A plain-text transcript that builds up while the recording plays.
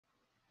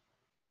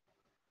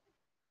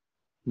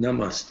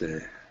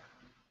Namaste.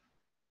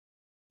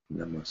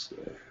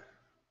 Namaste.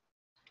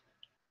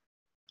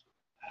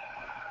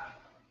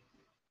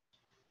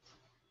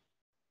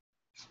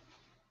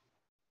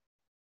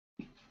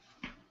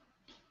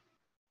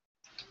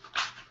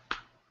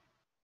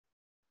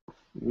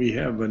 We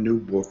have a new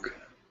book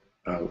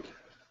out,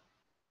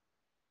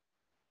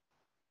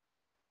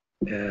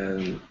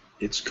 and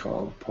it's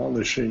called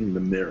Polishing the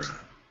Mirror.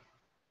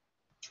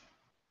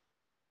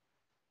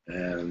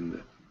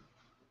 And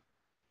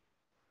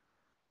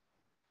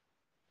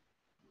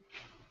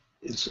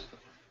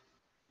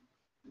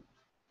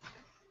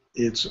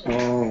it's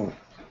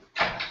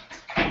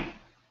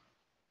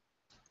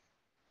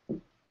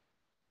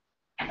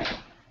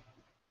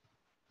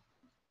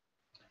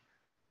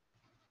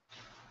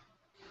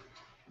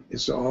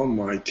all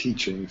my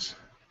teachings,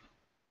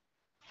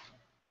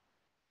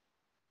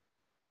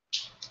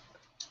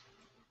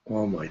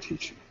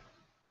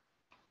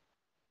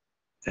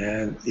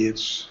 and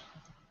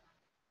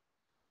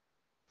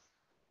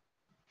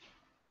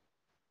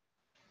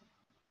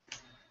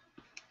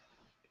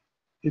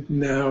it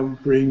now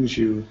brings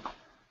you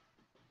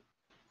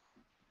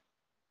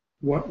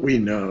what we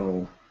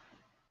know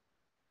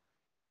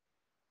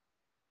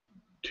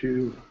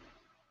to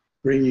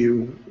bring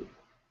you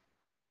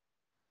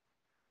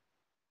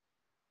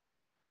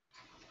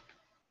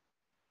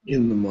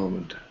in the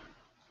moment,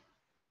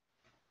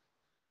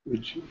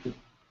 which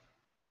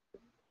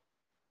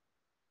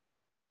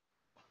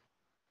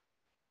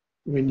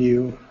when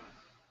you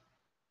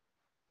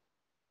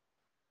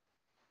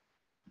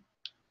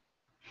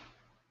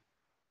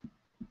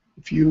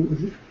if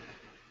you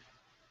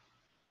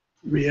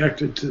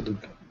reacted to the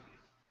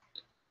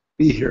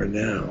be here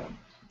now,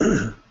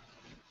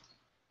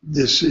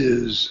 this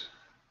is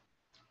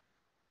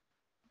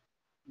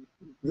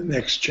the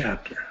next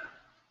chapter.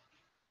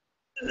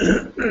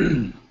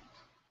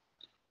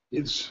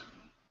 It's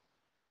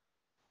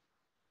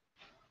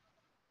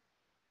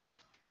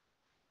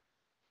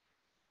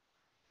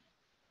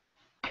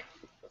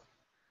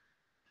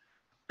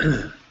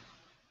it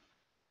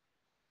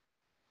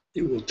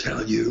will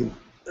tell you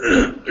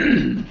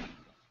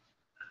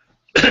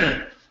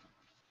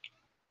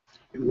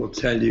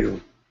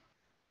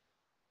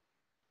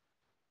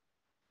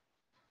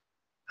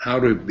how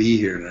to be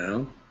here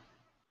now,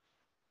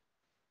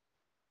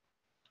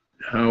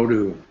 how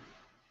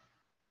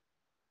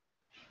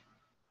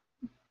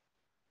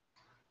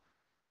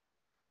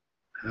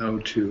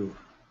to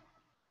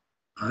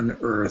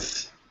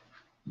unearth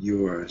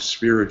your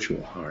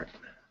spiritual heart.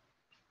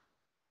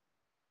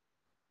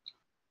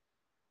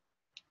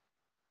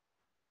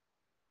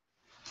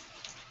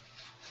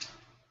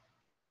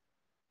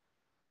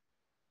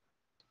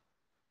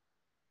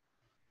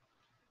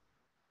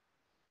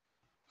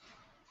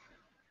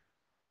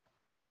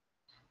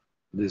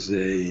 There's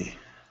a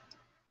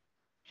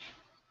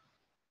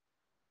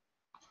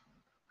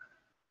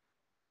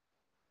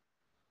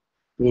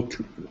book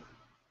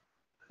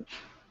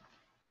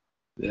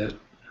that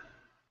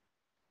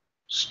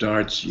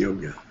starts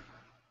yoga,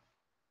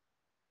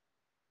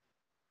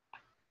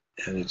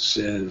 and it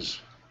says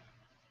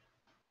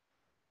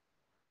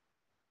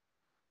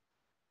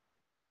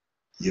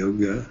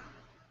yoga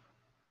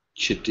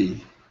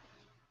chitti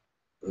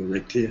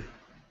aritya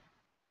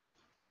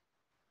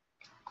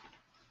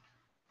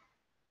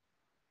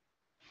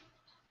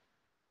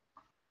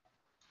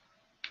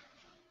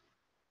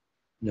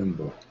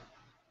number.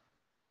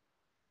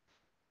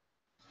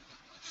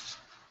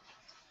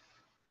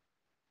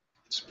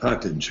 It's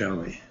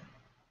Patanjali,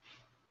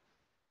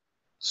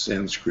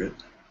 Sanskrit.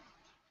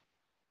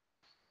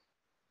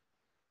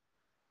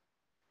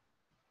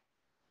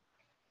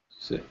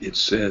 It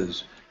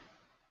says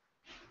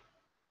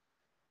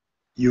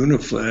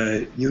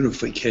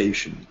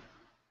unification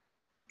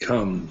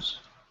comes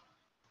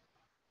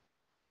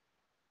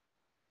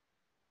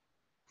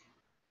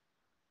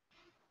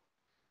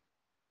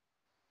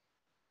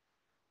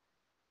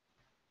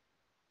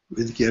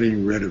with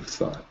getting rid of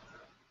thought.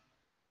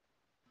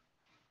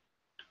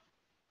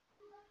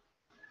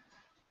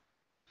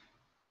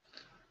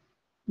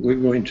 We're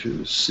going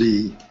to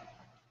see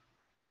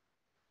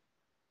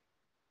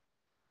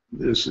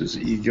this is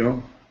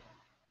ego,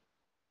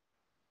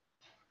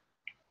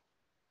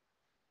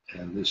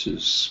 and this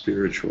is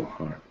spiritual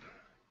heart.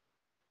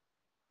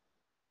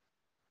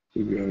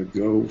 We're going to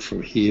go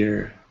from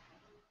here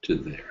to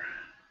there.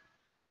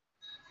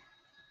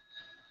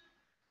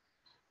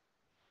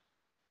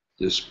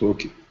 This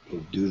book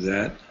will do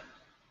that.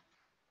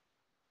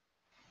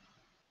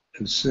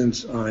 And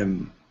since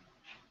I'm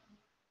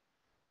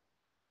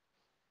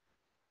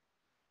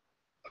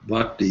a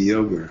bhakti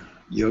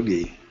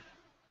yogi,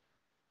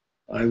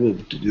 I will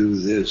do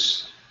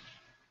this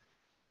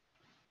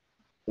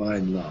by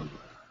love.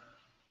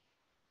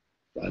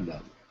 By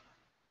love.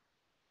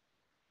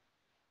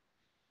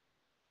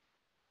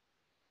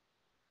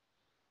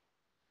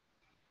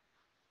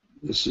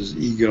 This is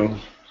ego.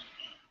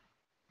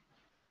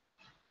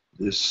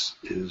 This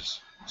is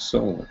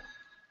soul.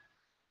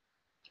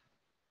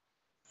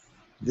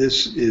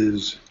 This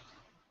is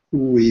who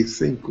we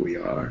think we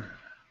are.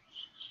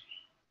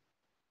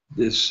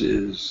 This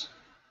is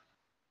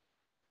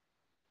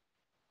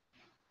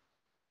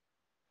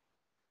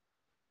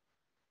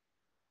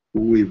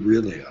who we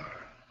really are.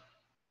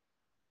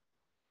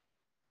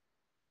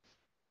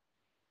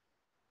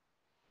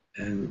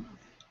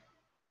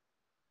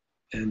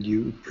 And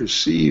you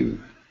perceive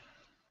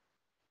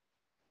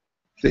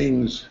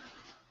things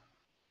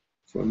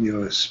from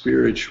your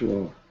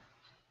spiritual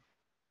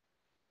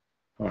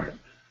heart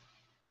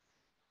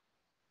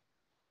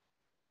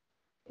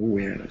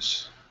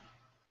awareness.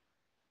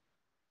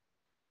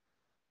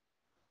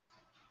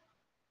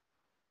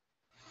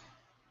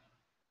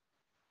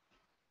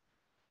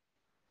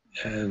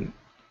 And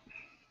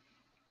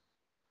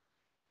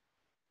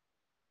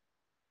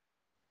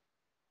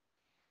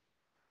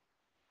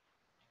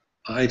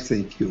I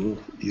think you'll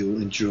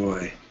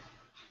enjoy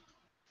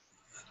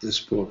this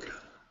book.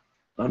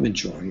 I'm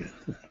enjoying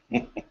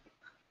it.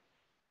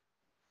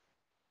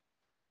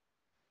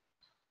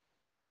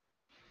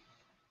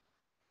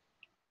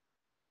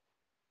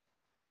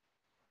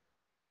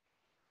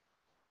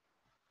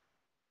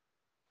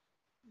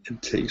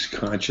 It takes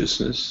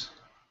consciousness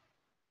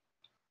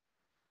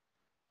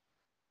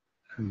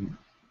and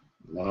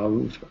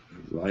love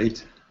and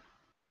light.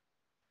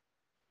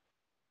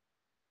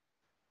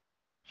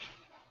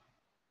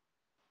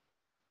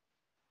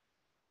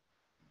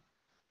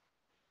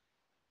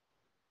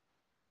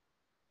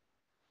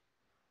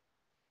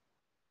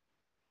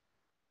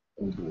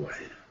 Oh boy,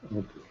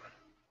 oh boy.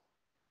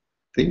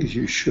 Things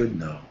you should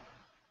know.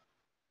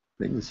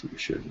 Things you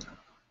should know.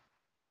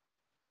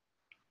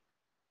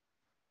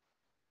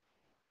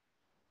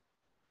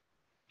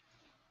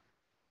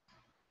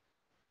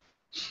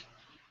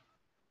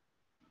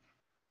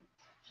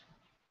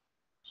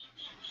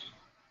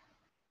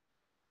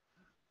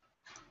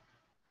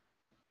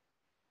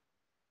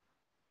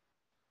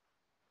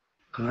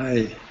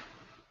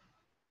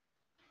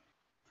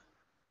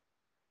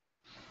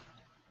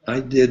 I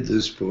did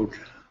this book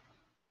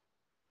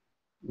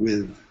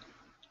with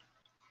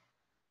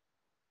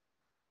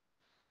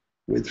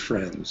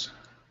friends.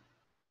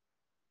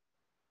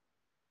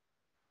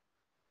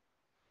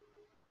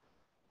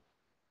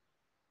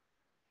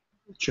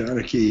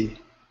 Janaki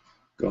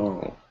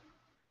Gall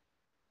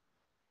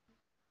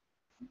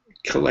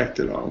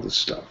collected all the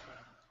stuff,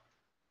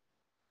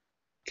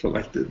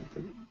 collected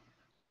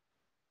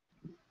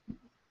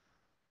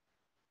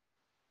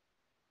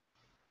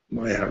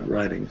my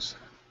writings.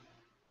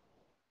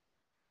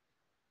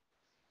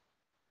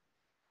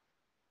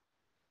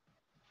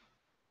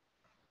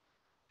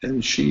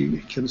 And she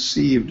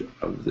conceived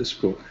of this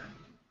book.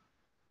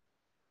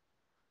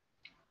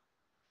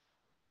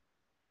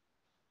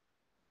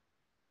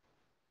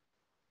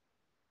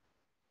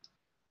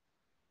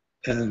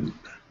 And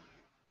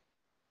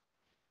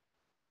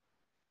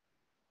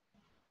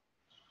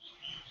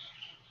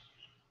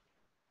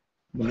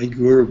my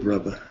guru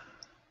brother,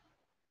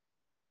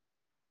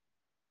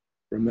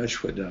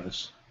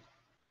 Rameshwar,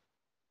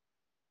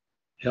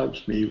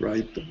 helped me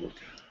write the book.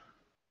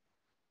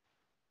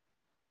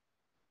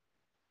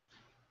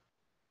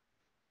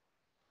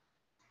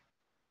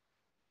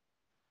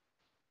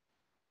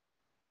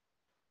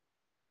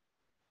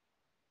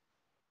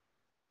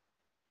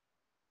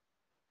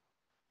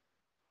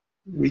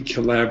 We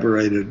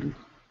collaborated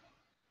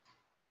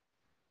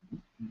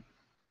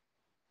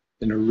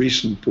in a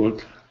recent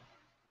book,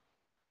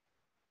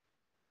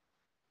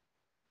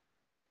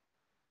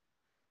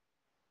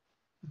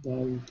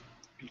 Love,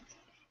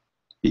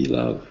 Be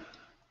Love,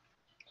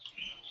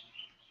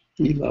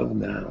 Be Love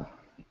Now,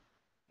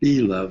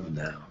 Be Love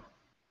Now.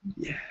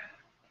 Yeah,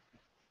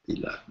 Be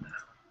Love Now.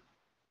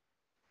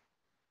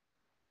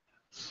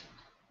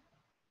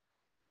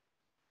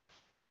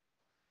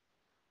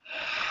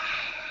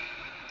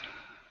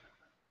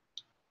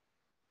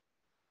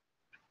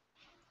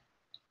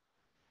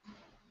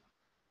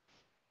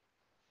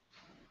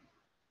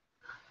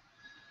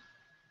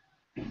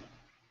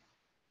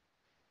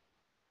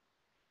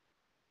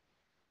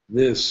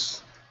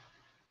 This,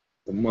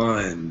 the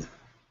mind,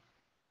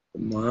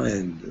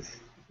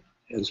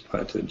 as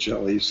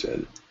Patanjali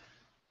said,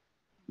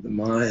 the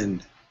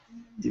mind,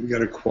 you've got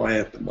to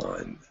quiet the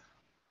mind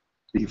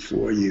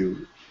before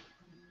you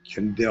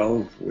can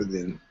delve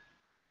within.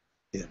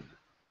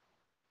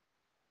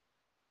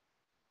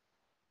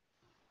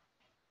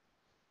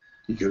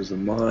 Because the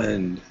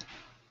mind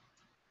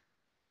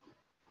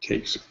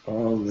takes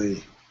all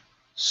the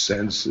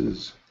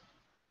senses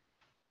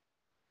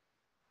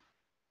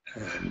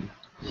and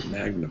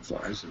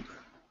magnifies them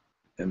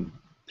and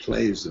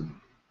plays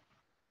them.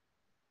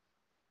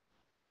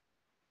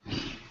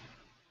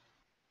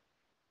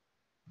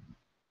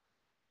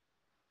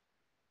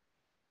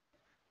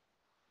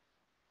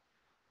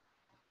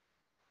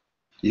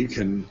 You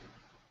can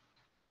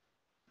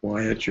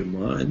quiet your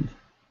mind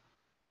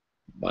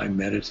by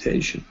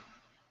meditation.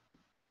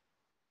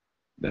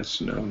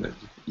 That's known as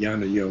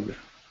Jnana Yoga.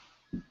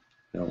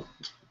 No,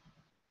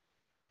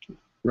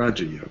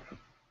 Raja Yoga.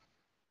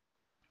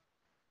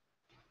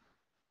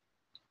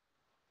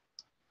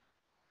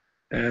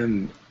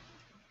 And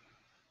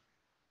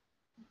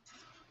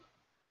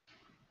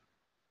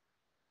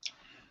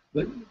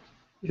But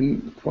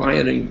in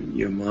quieting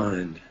your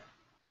mind,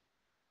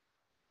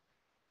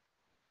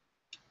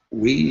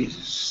 we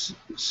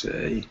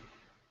say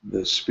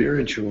the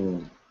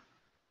spiritual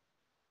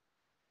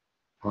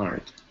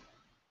heart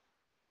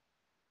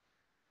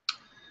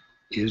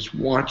is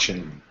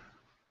watching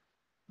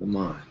the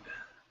mind.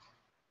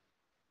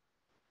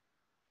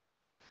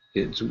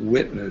 It's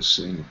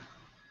witnessing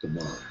the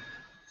mind.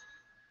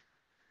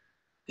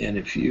 And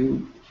if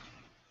you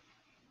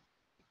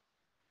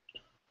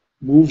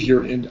move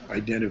your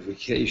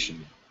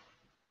identification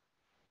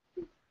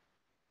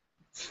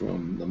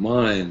from the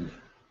mind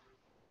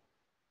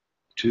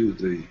to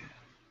the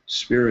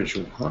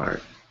spiritual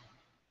heart,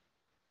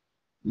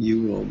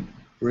 you will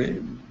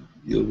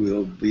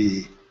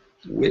be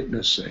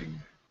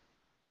witnessing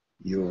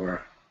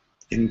your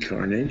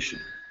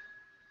incarnation.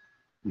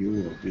 You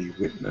will be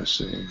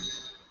witnessing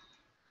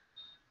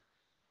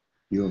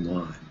your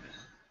mind.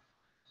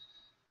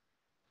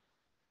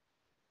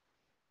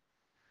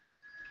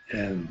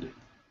 And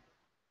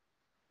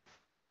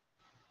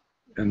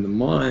the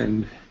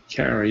mind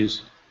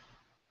carries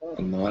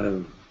a lot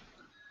of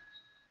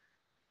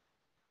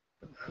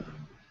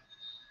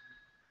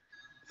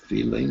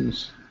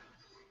feelings,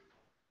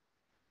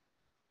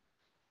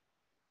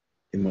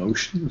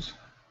 emotions.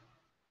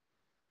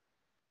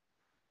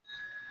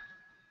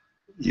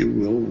 You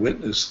will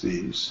witness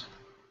these,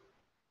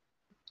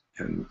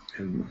 and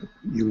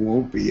you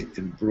won't be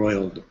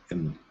embroiled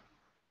in them.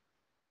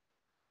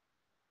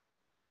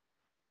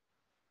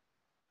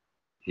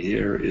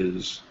 Here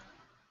is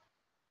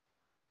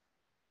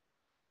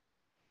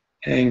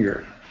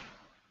anger.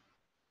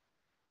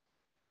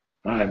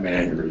 I'm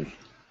angry.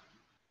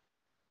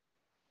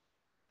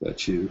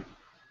 But you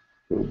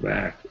go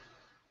back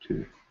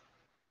to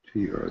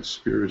your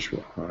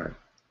spiritual heart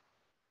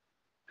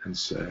and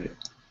say,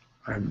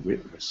 I'm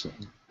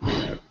witnessing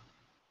that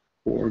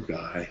poor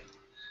guy.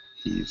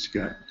 He's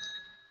got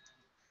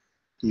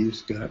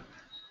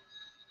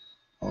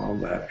all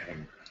that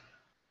anger.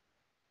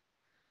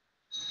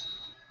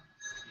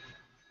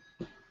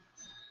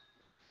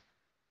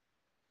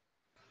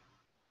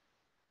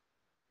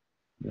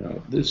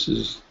 Now this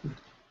is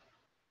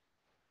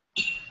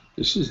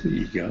the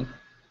ego,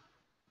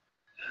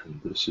 and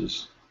this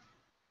is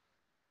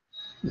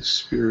the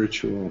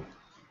spiritual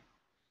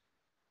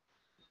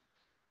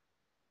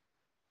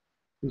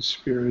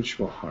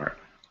heart.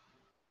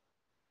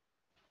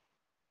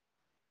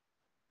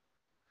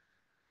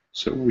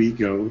 So we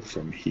go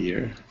from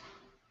here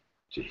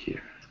to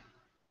here.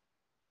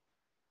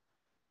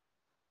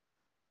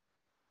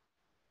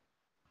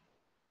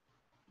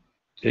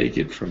 Take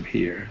it from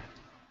here.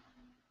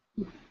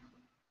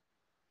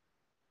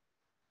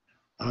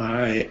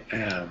 I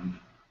am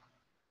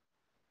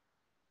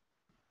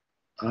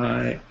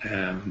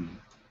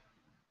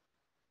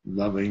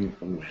loving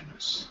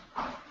awareness.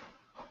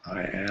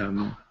 I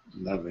am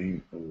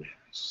loving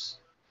awareness.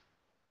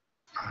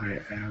 I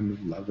am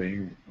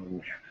loving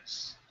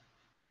awareness.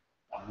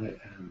 I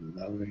am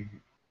loving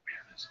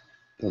awareness.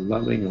 The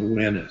loving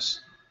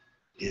awareness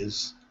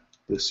is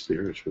the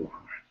spiritual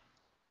heart.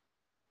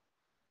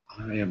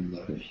 I am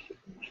loving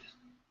awareness.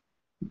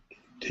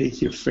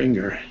 Take your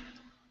finger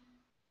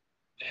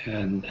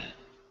and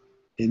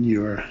in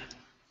your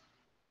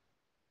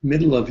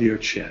middle of your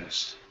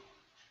chest,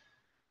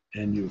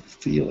 and you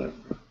feel it.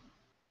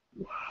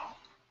 Wow.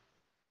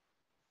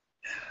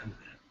 And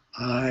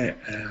I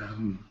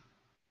am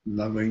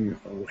loving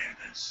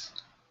awareness.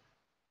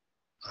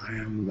 I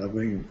am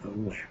loving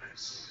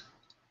awareness.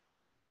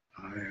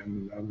 I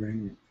am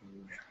loving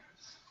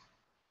awareness.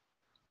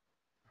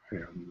 I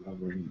am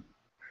loving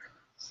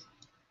awareness.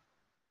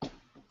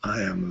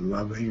 I am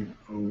loving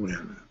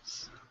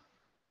awareness.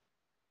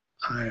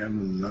 I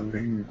am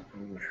loving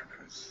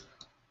awareness.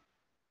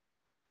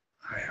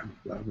 I am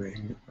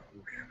loving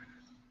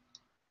awareness.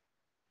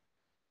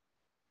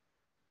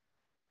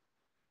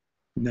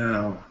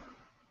 Now,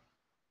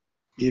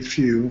 if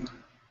you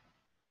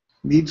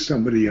meet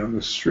somebody on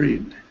the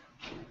street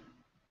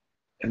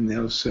and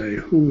they'll say,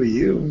 who are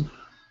you?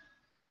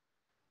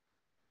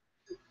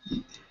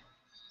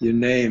 Your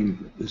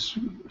name is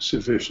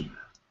sufficient.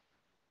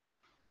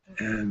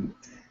 And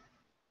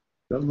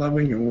the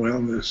loving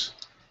awareness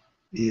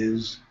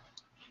is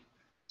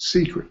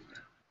secret,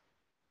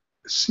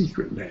 a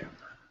secret name.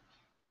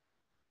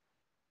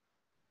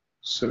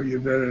 So you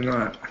better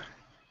not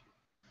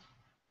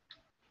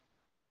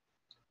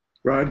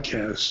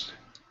broadcast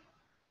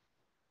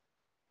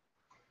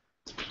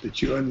that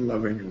you're in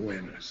loving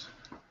awareness.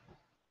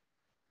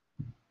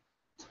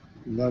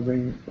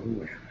 Loving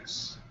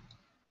awareness.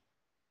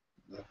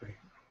 Loving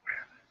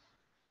awareness.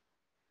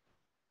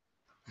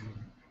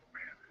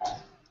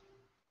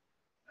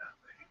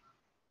 Loving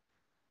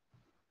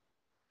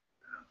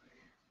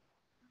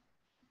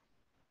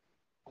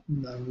awareness.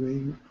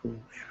 Loving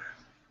awareness.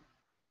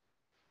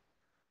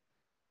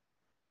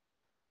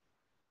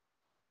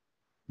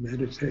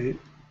 Meditate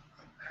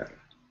on that.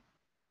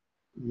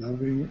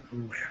 Loving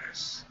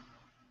awareness.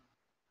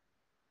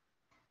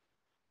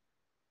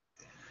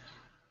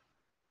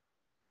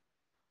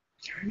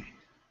 Okay.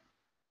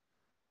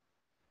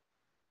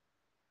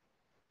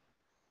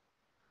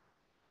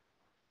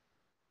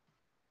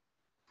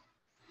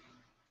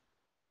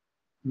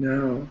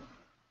 Now,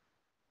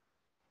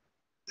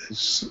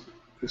 this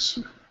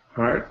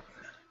heart,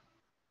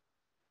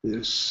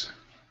 this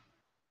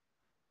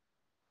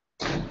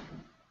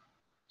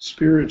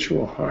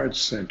spiritual heart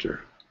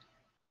center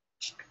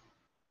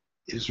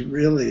is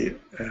really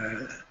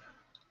a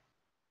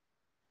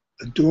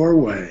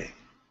doorway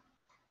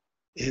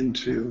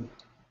into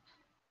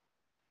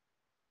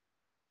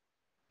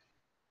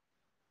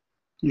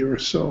your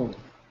soul.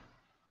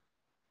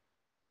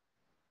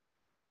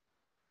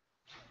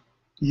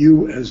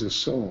 You as a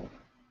soul.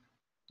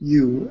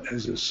 You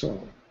as a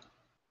soul.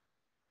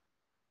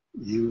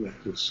 You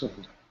as a soul.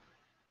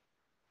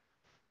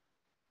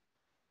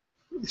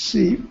 You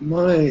see,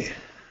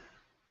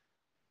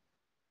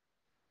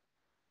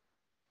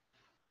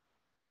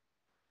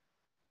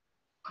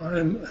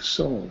 I'm a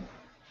soul.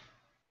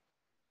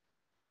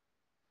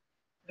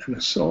 And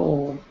a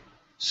soul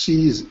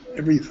sees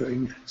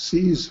everything,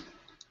 sees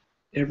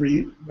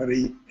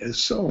everybody as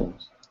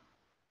souls.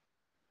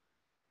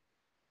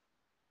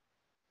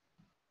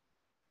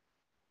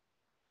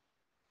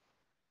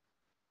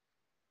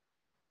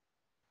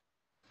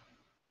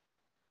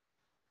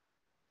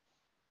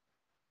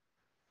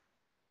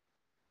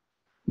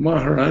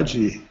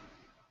 Maharaji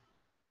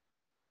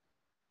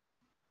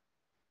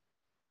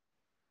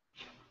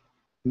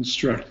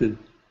instructed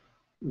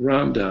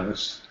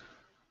Ramdas,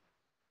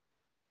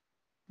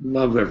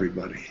 love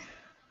everybody.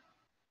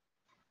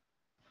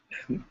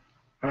 And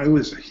I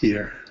was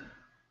here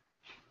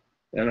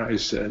and I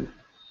said,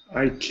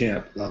 I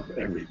can't love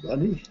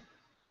everybody.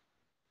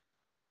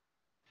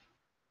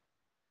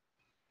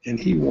 And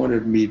he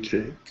wanted me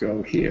to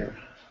go here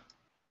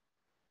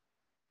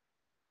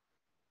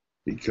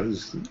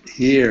because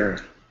here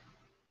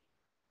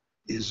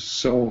is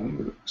soul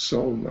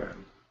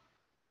man.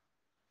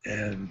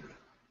 And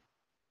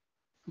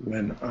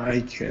when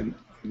I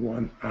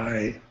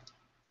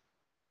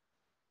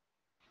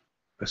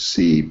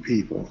see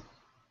people,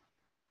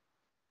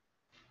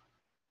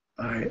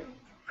 I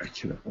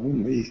can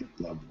only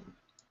love them.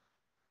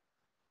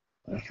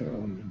 I can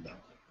only love them.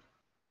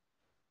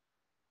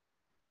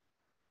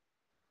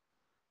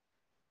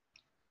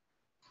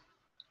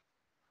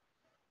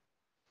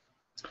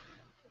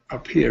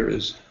 Up here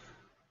is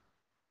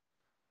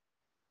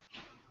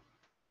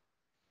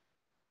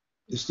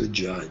the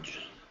judge.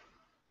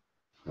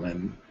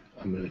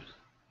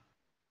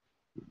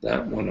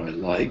 That one I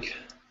like.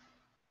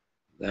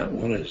 That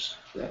one is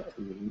that. I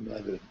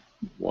gotta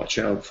watch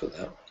out for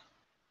that one.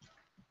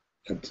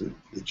 That's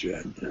the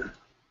judge.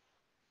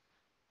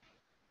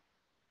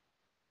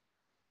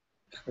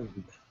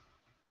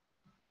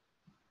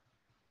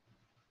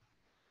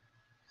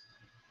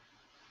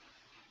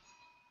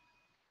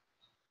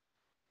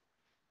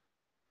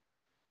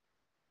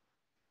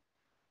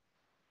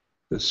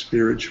 The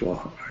spiritual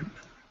heart.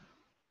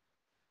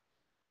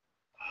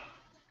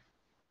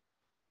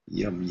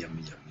 Yum, yum,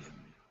 yum, yum.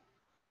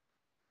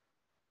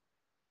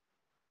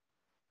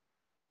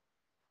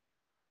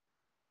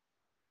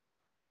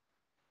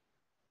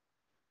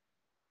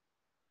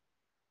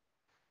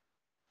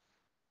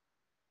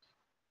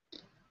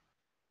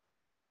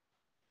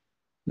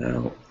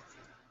 Now,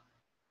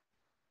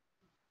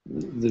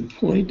 the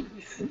point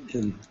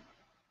in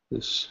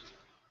this,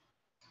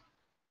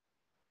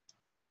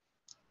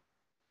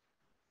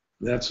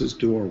 that's his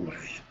doorway.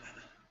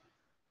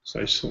 As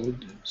I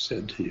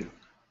said to you,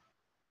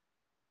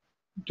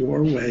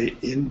 doorway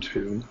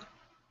into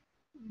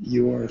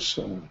your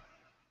soul.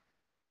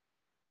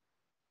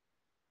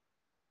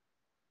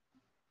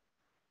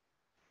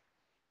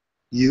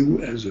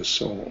 You as a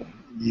soul.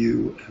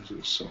 You as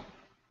a soul.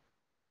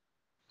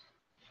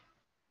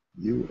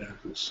 You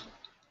as a soul.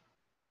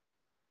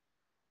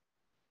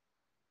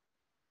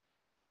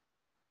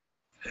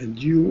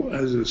 And you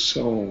as a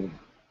soul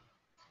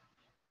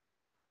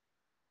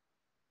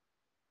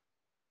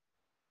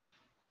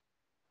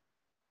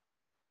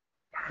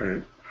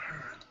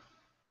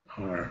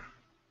are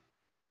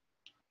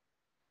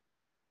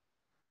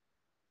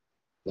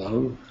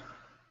love,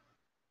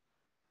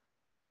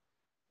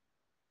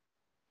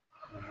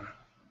 are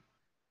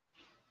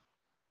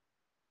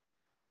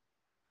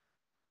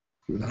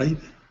light,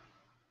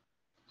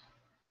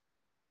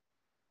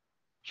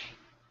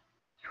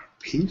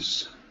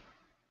 peace,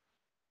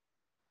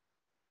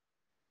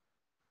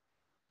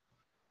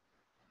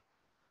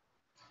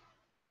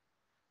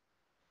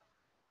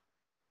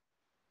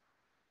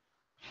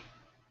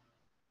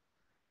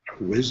 our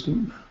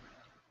wisdom,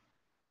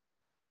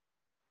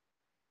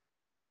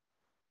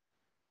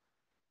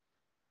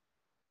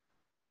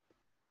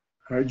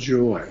 our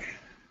joy,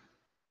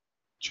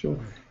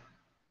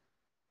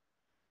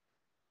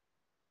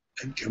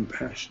 and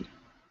compassion.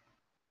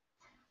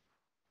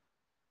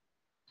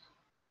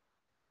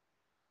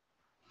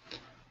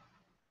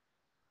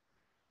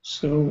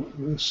 So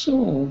the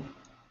soul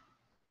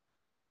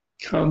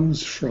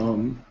comes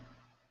from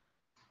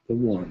the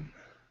one.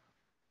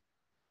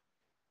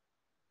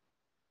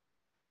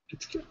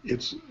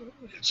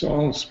 It's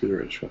all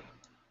spiritual.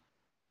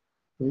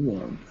 The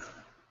one.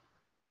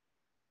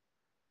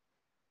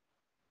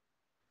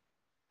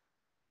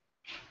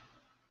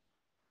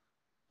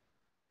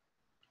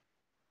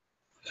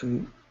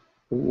 And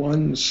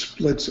one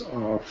splits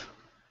off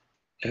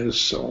as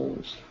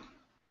souls.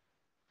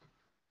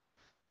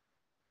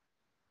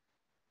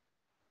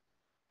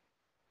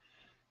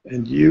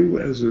 And you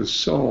as a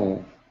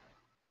soul,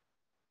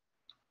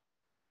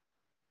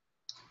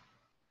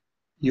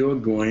 you're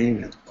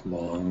going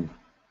along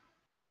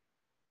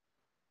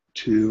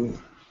to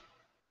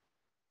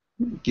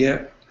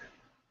get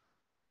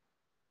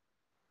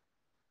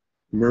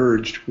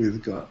merged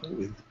with God,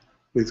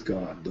 with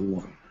God, the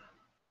One.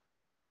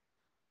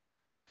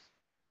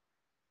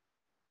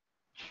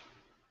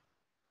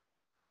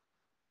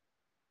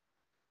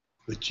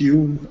 But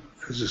you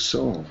as a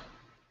soul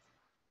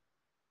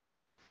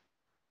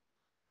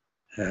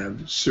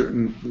have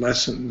certain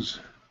lessons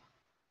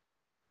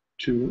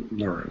to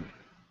learn.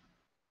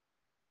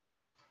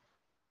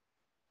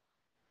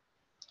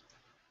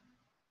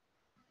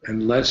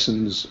 And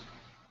lessons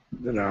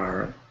that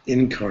are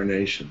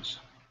incarnations.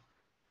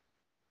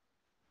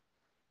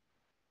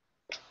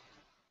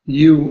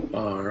 You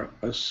are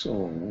a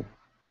soul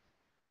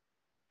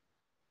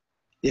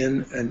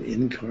in an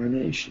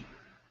incarnation.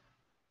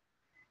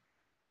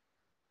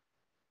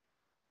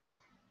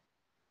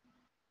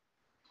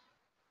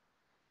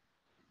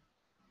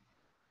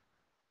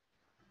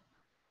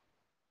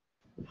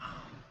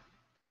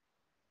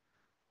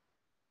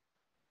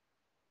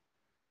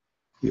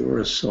 You're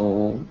a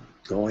soul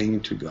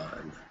going to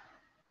God.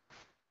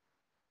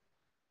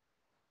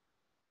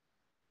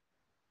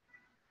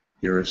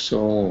 You're a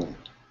soul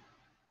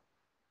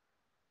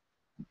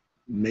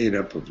made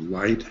up of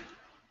light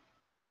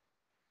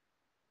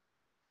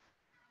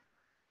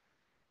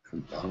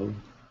and love, and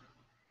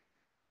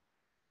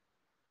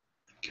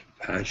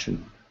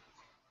compassion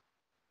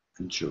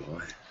and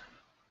joy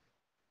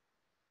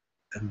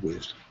and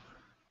wisdom.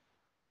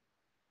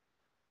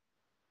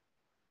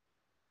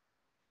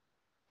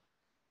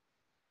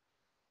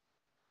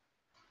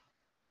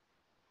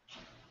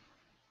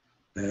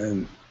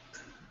 And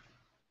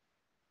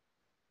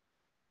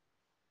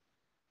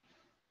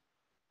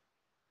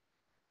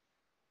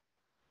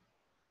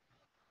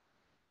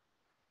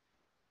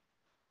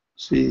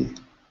see,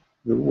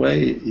 the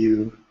way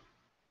you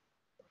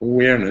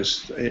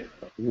awareness,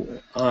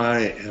 I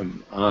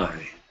am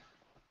I,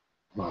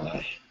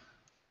 I,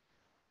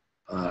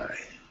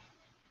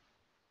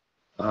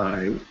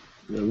 I,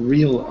 the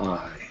real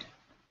I,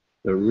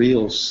 the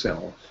real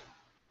self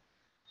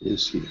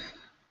is here.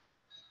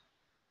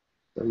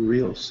 The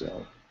real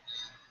self.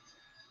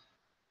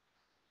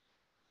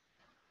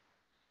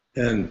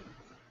 And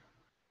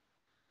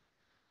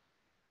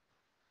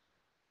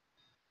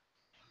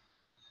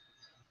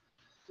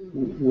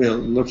we're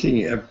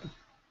looking at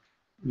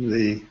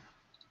the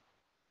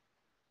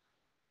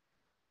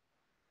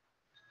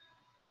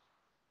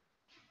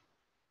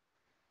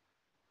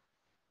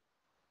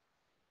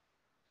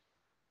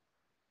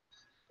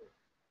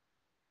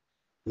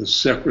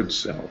separate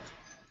self,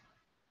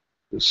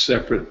 the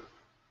separate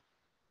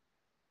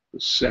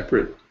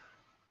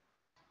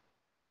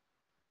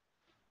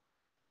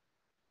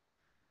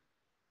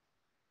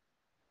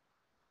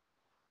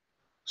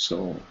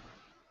soul.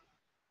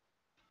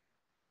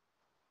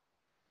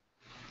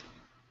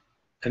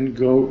 And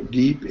go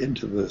deep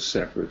into the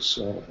separate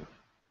soul.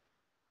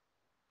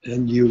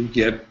 And you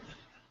get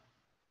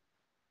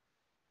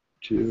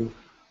to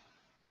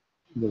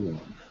the One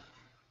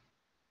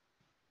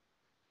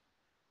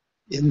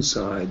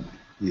inside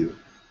you.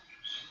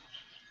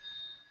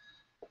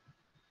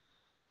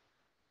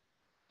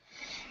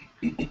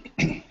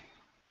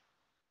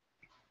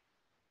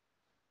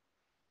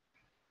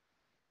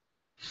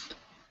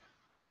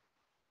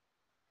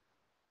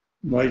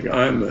 Like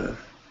I'm a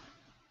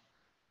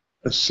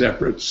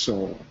separate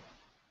soul.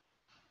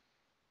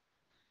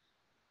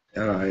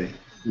 And I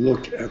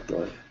look at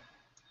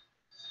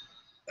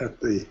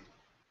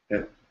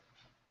at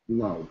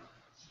love.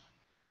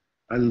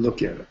 I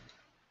look at it.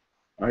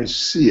 I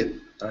see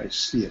it. I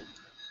see it.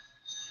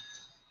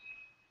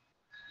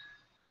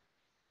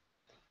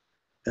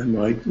 And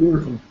my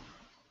guru,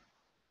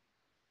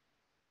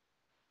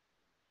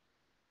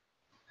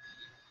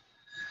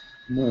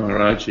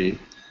 Maharaji,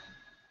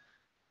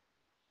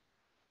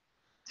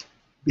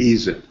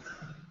 bees it.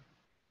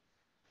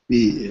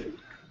 Be it.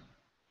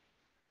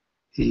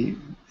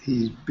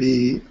 He's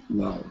be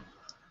love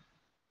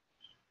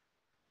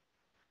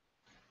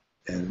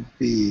and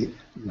be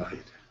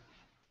light.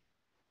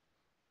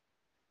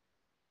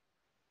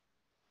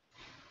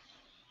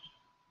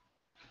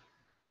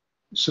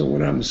 So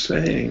what I'm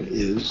saying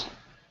is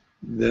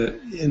that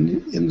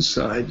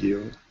inside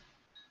you,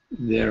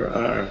 there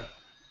are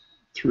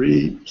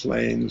 3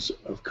 planes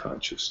of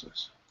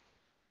consciousness.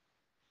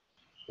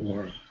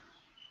 Or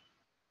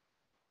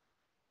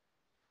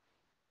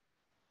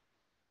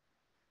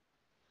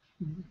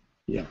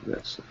yeah,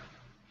 that's it.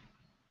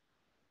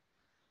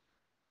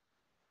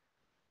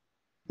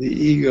 The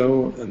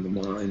ego and the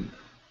mind.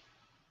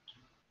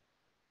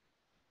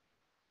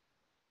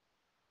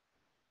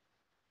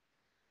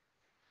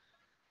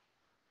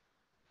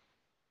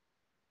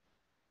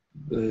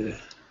 The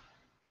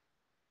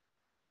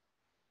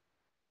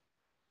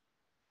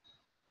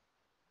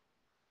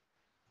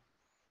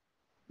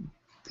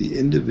the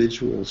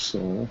individual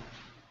soul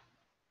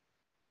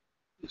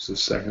is the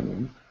second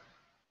one.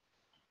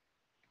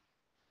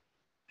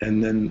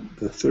 And then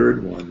the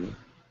third one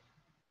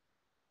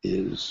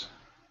is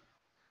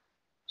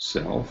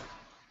self.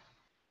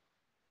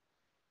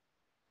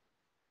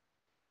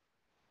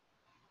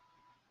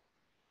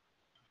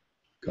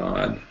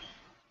 God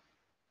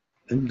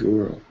and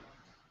Guru.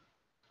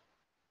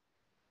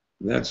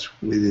 That's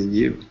within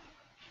you.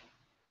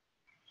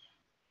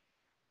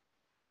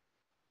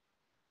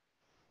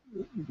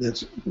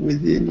 That's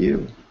within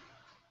you.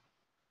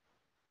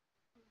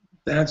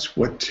 That's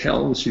what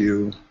tells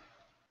you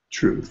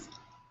truth.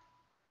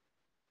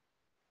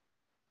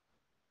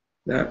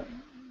 That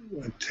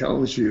what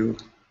tells you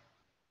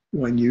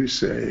when you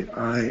say,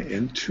 I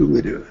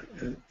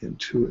intuit.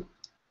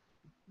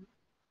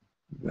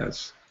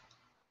 That's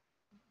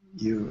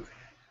you.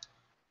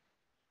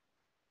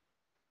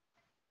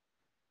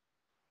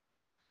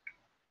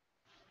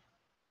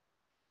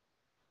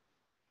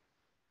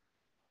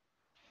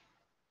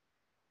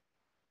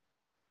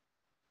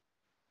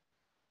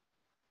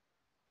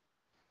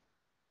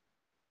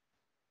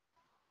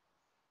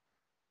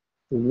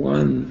 The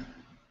one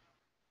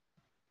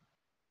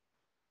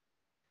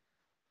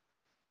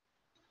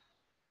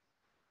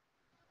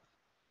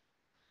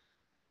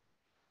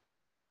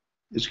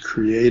is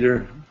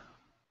creator,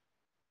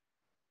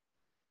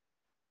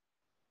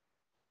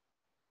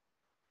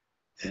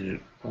 and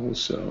it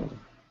also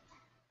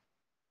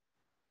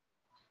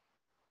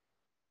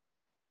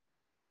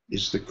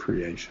is the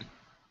creation.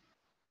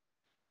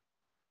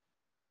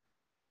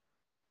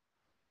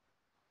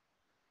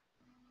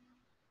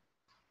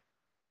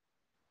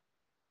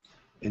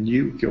 And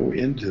you go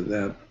into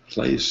that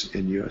place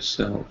in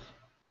yourself,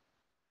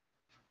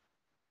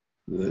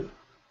 the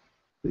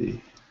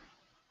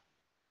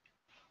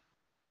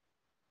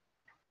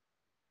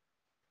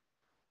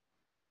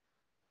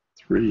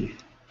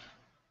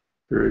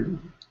third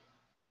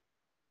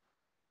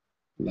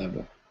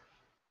level.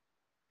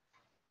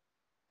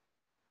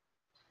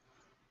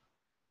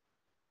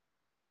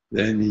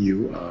 Then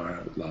you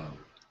are love.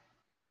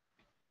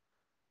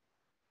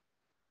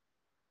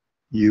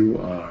 You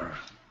are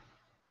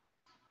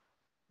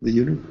the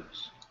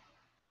universe.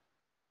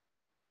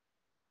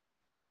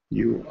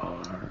 You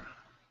are.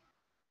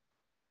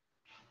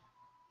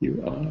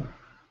 You are.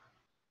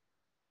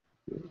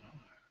 You are.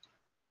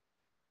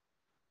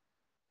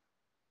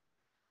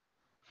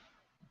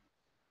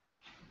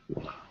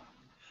 Wow.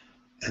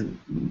 And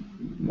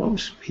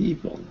most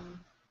people,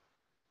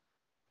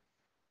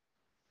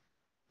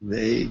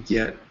 they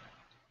get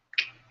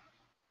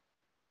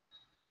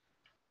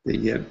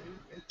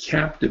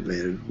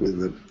captivated with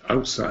the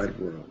outside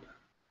world.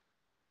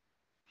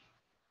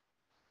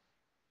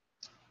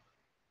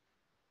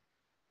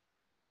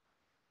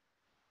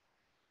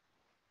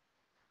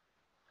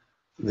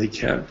 They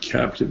get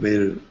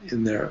captivated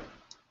in their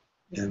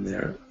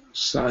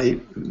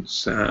sight and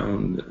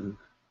sound and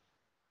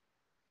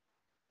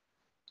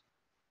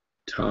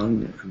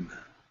tongue and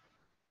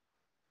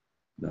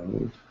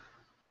nose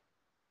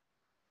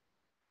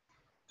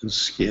and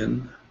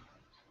skin.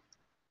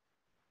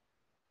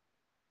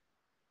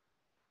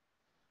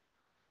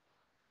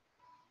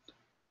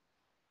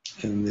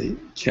 And they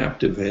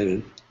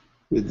captivated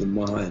with the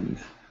mind.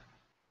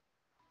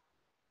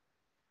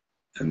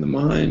 And the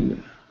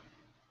mind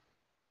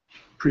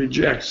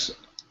projects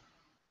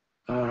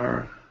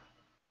our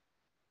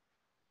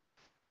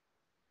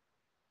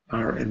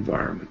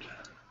environment.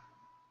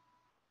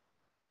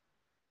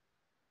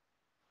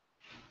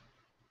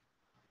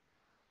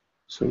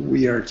 So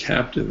we are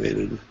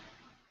captivated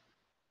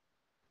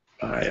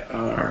by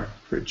our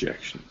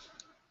projections.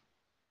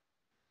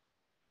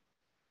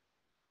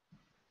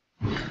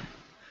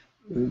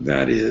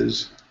 That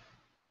is,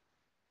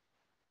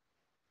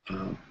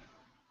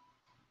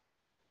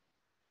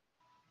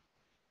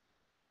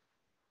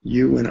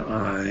 you and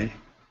I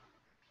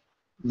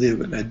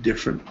live in a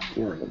different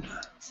world.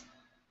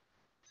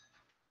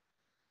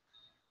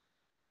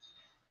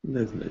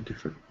 Live in a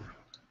different world.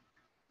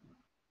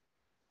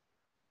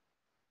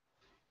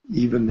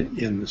 Even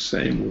in the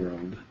same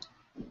world,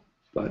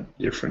 but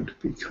different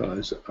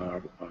because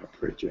of our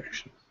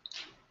projection.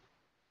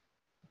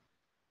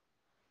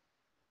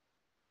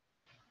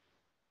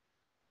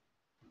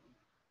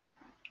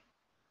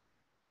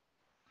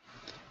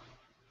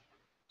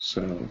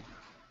 So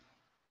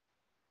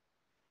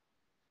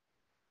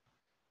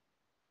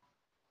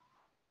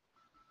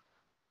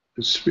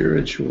the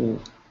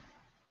spiritual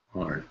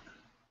heart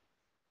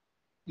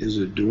is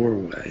a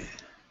doorway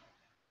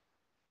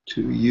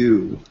to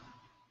you,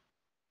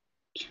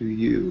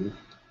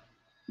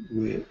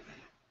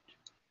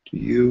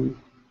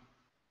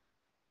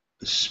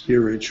 a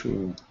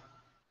spiritual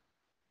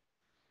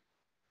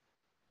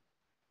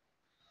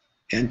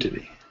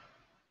entity.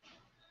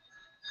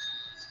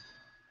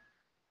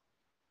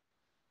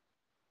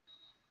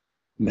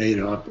 Made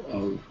up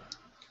of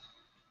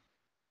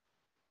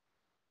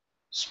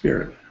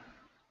spirit.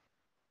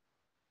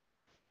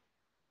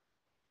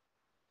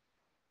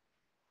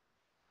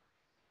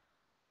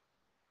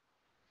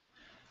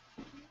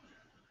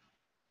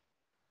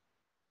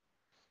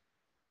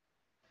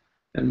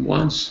 And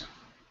once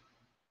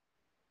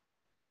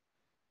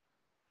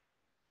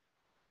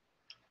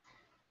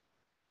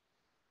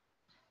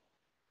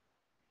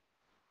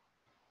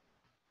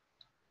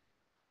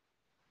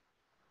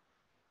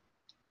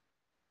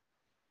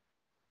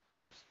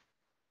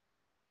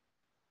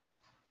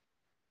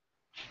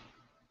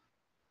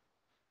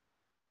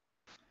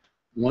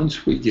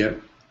we get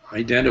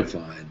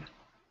identified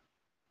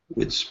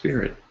with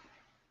spirit,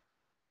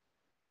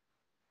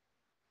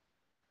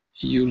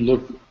 you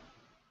look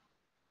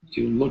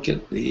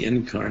at the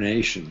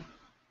incarnation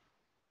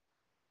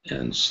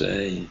and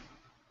say,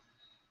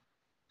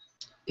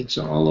 it's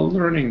all a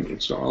learning,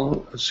 it's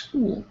all a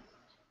school.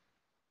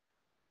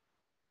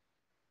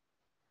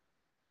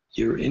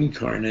 Your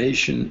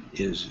incarnation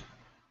is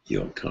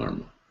your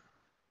karma.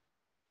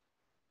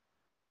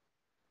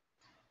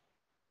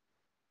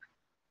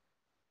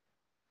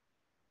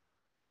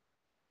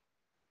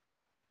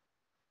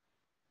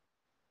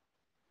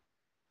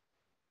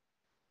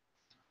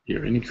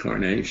 Your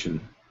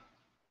incarnation,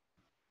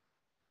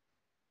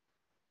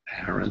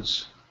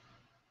 parents,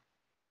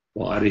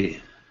 body,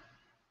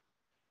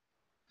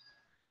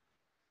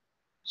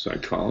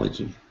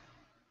 psychology,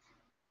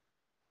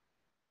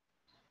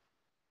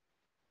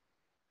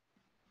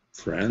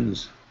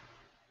 friends,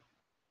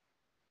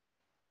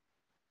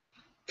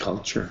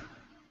 culture.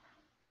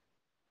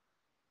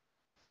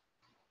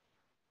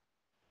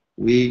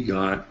 We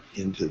got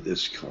into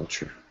this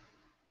culture,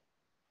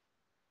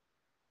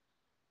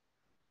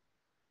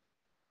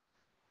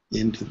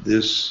 into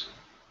this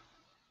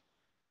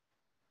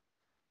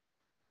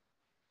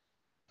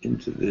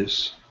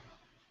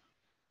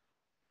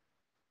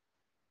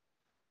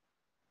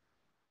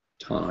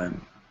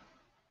time.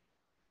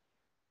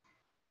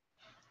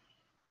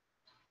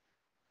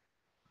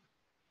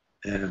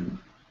 And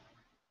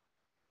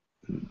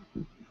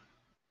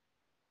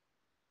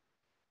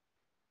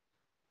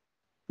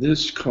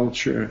this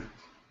culture,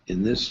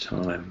 in this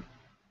time,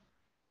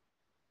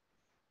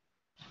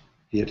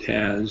 it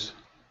has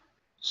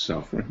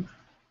suffering.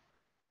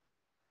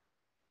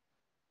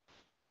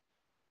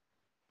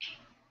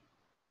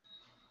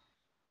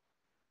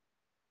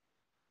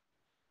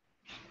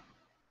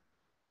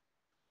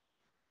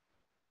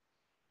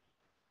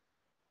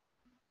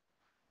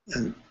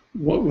 And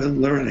what we're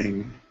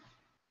learning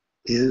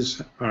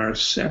is our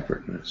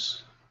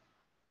separateness,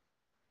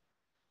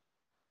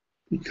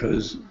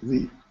 because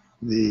the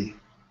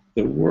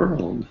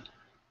world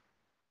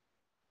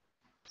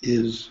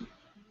is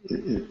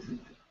the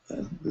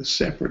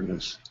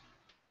separateness,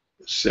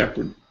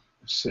 separate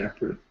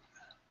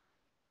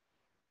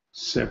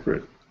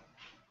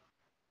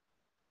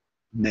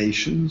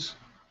nations,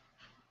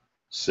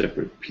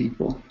 separate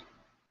people.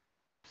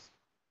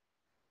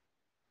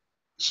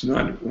 It's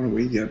not when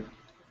we get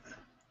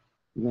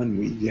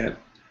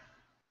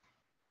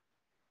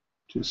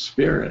to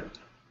spirit,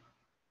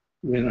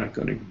 we're not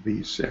going to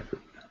be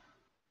separate.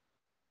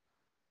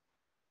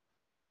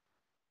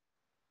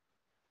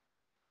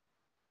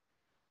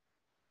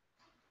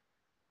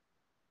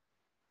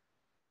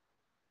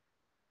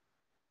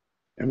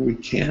 And we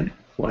can't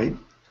quite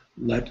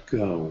let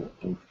go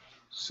of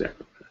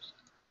separateness.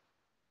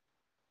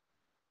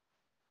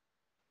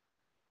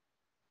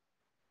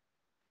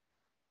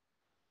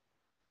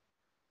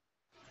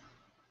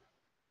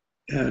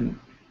 And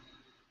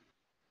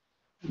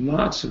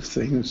lots of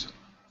things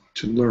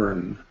to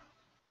learn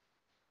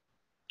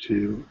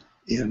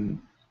in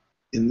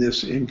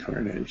this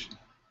incarnation.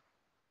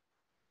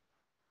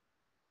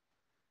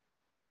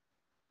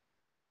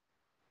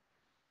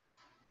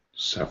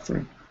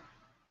 Suffering,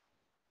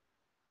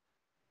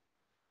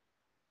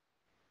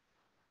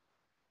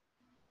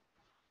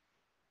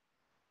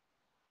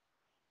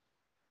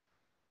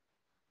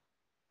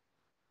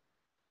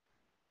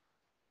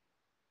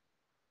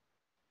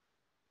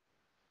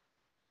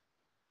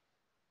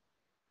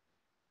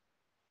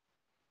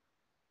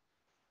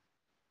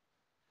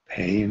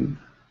 pain,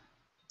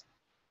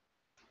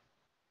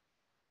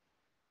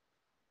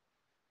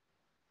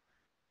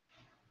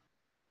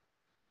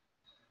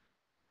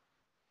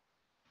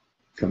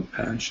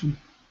 compassion.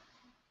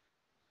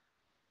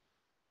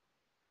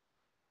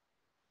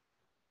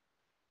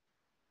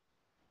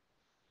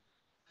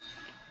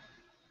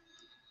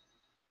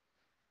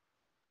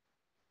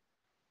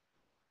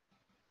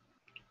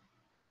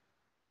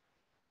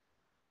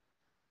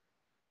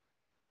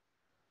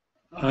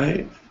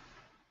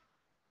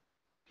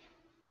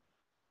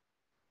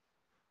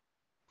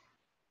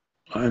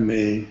 I'm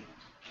a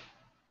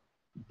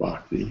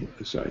bhakti,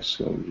 as I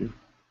told you,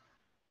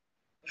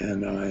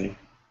 and I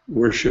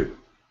worship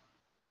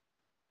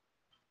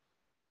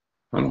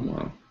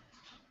Hanuman.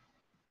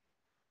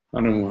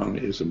 Hanuman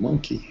is a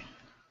monkey.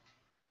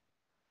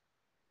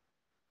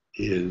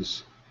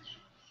 He's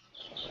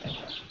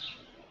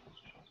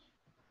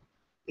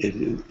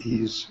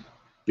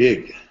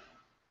big.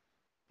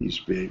 He's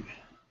big.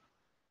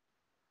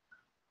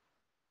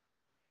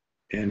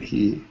 And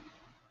he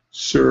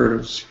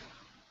serves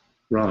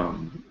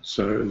Ram,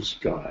 serves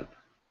God.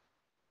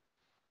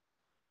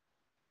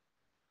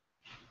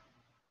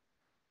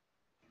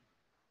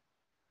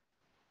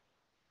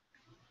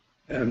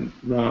 And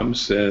Ram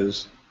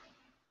says,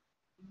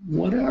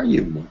 "What are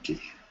you,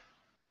 monkey?"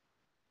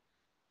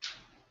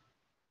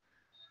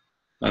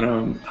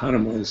 And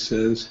Hanuman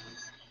says,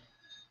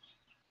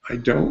 "I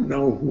don't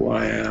know who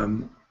I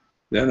am,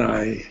 then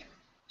I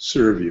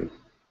serve you.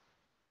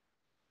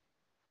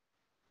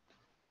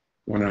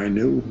 When I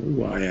knew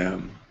who I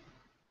am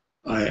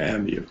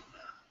you."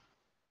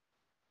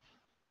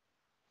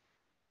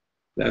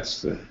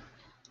 That's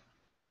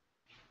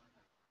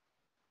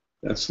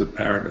the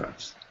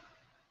paradox.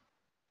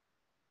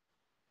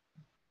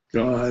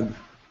 God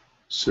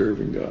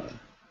serving God.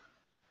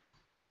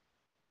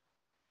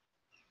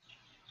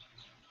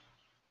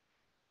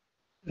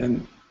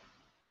 And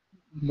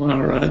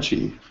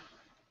Maharaji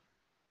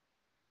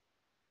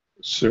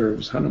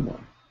serves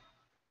Hanuman,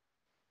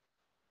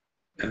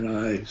 and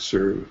I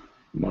serve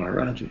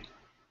Maharaji.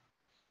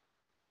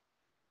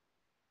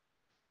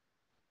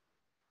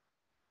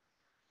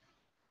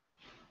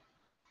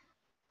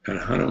 And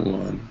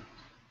Hanuman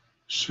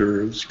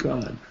serves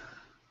God.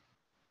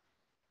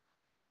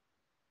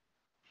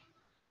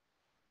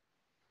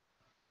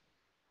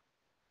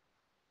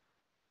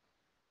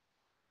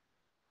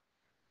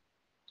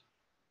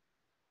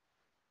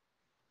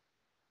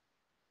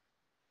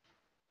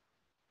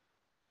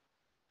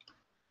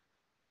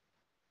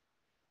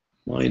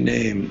 My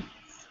name,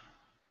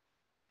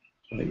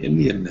 my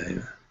Indian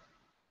name,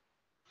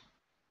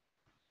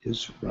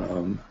 is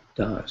Ram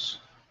Das.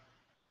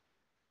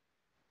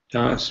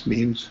 Das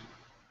means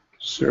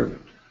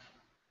servant.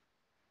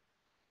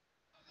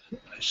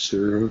 I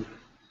serve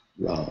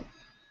Ram.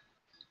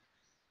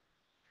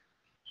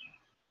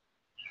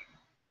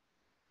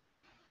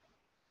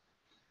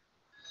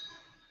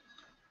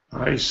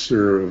 I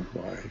serve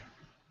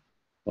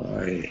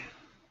by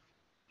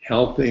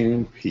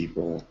helping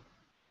people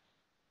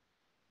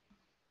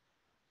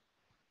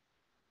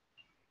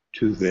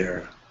to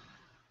their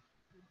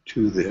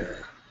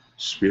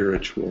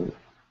spiritual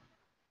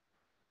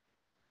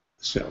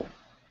self,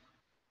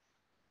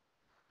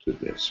 to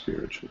their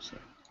spiritual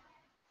self.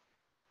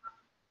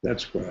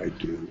 That's what I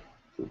do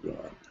for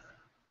God.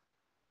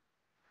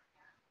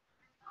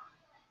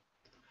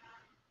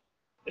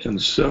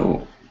 And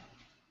so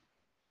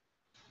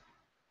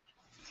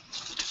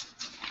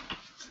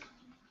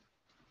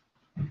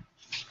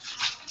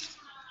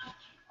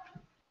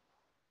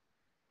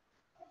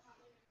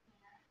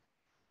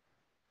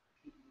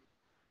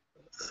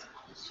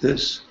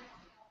this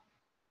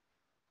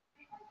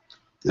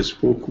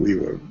book we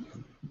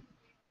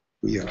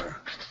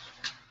are,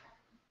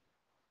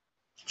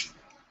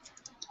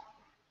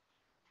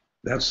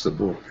 that's the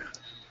book.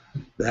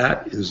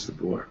 That is the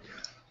book.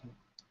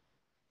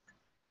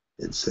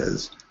 It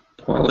says,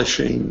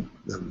 polishing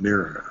the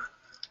mirror.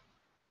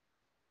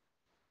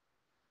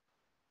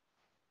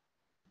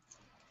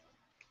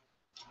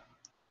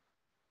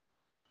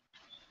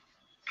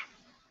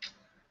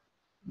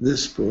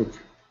 This book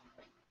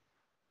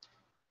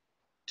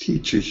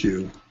teaches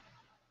you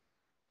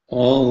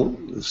all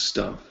the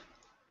stuff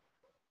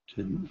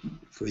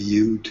for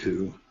you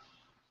to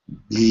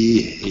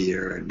be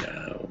here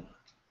now.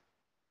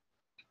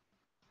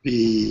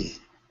 Be.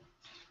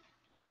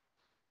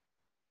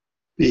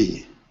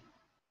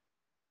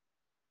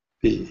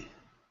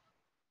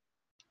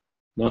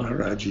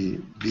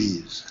 Maharaji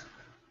bees.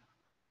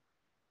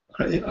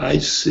 I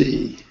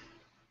see,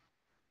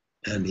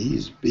 and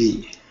he's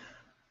be.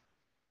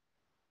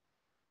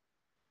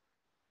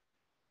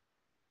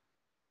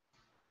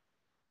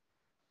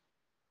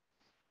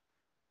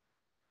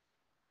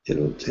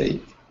 It'll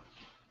take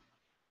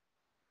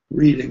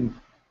reading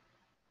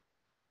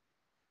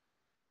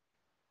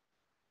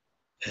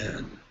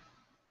and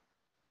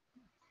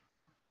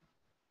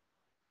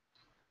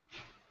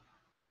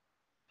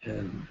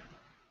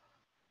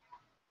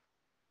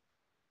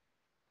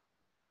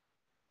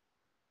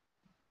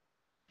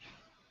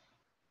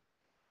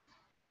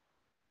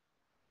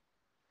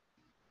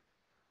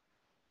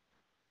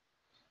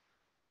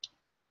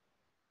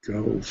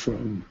go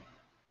from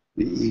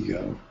the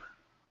ego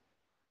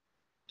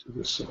to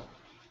the soul.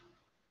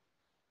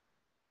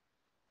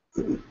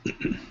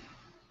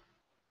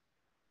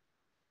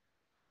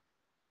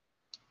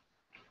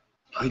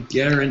 I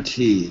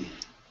guarantee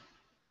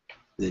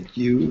that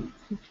you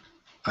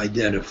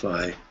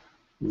identify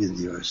with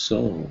your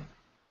soul,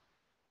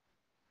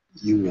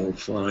 you will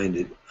find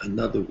it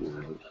another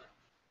world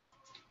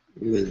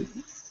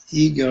with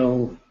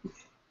ego,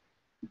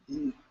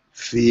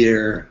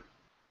 fear,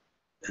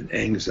 and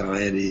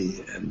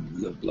anxiety, and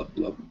blah, blah,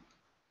 blah,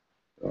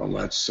 all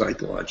that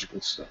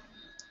psychological stuff.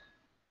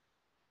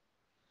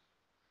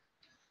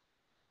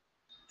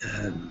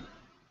 And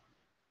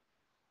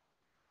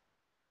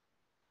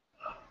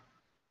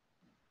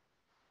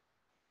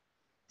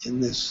in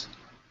this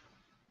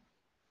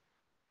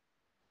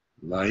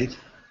light,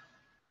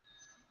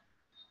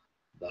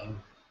 love,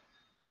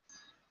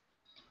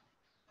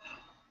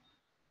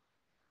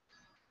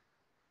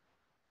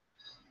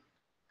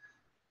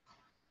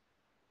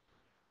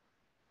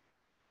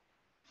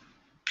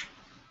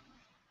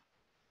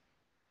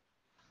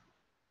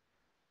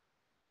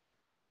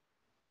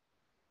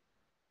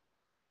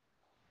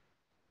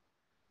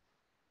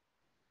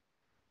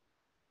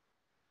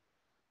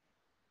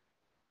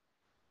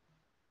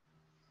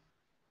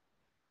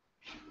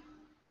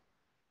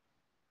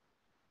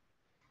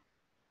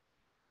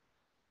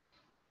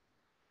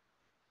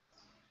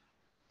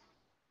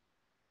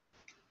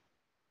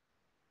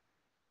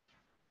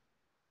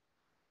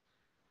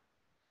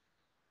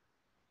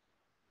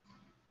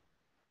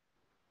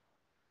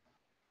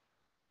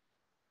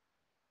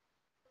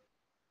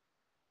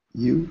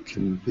 You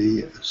can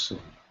be a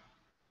soul.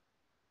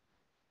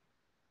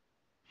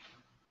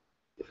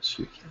 Yes,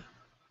 you can.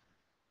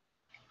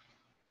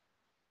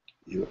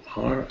 You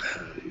are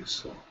a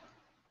soul.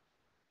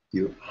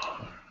 You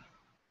are.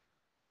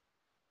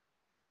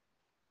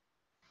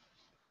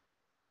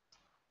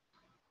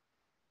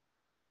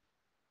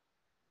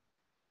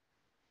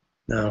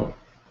 Now,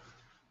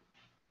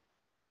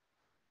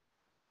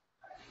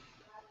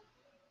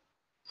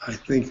 I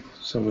think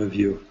some of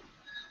you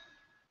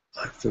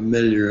are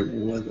familiar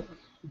with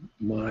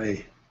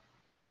my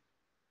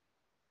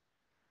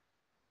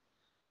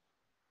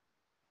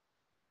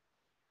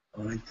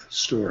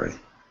story.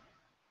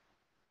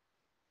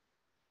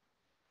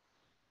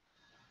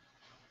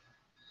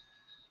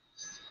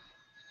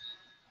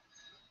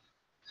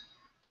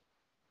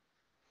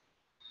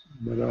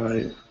 But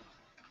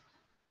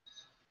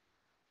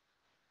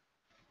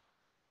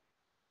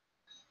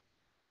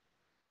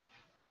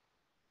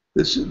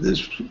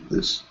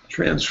this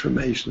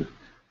transformation,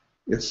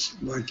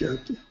 it's like a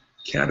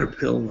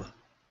caterpillar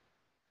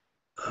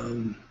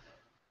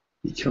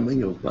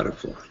becoming a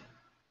butterfly.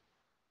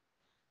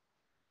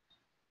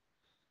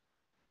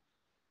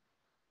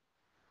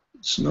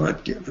 It's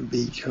not going to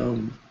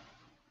become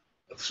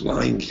a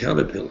flying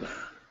caterpillar.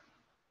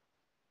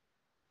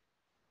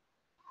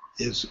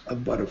 It's a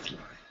butterfly.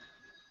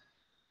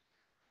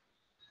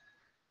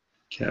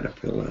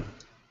 Caterpillar,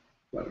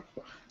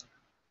 butterfly.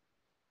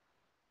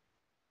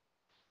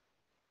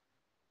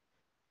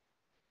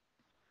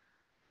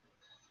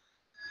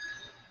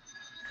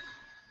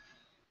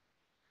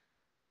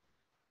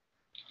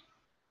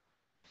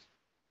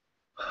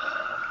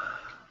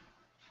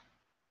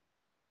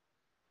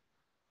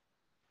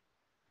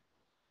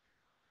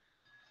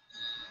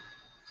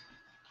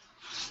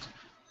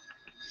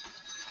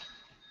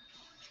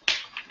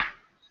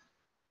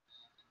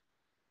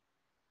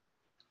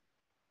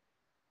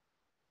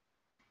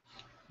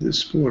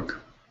 This book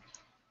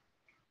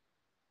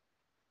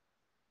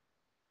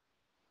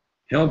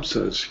helps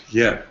us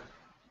get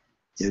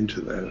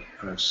into that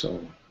our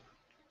soul.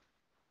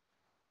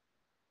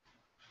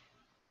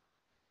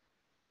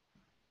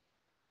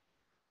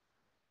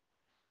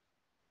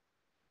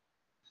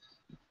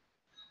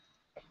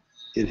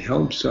 It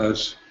helps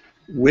us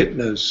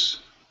witness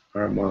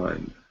our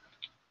mind.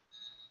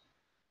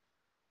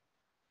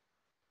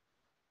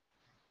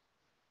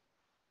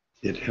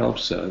 It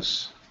helps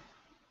us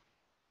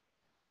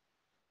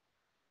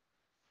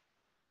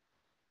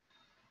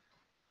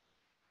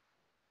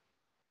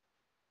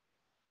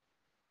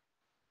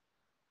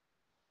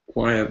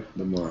quiet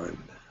the mind.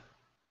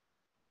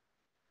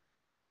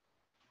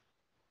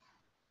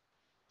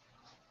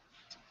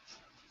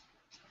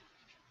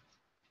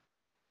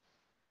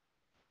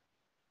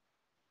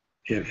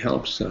 It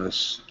helps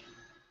us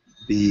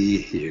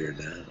be here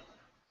now.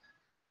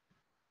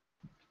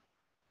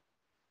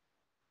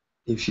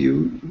 If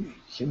you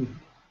can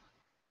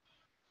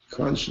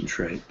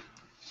concentrate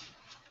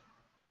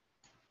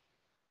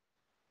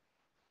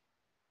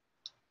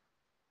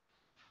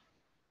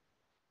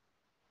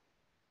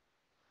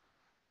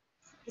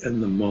in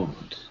the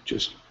moment,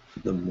 just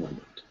the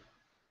moment.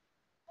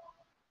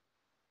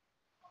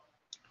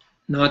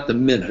 Not the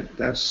minute,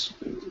 that's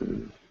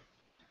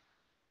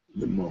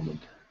the moment.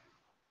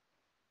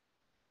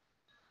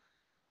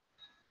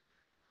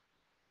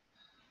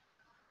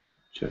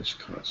 Just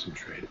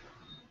concentrate.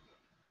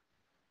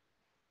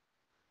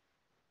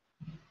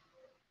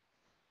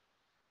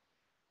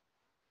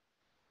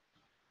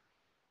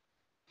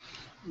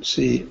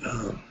 See,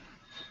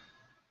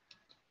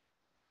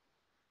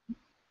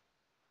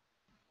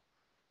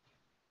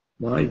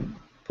 my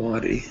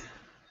body,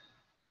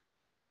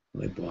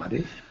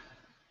 and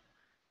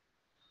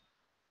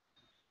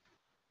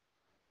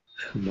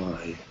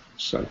my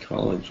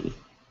psychology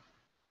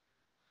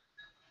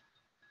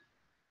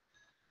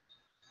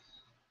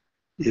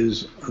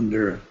is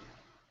under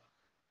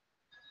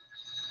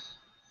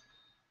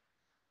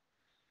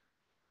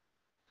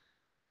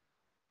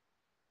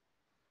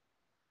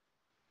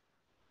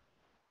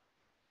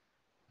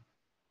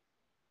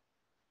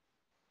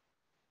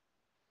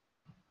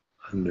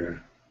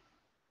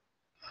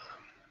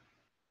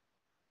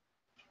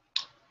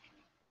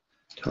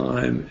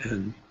time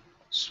and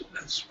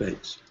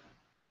space.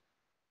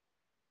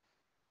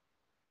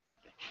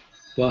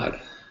 But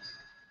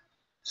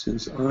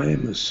since I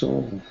am a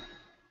soul,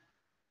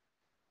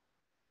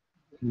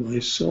 my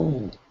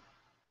soul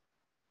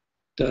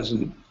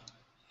doesn't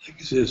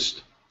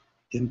exist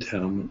in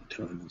time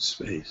and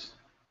space.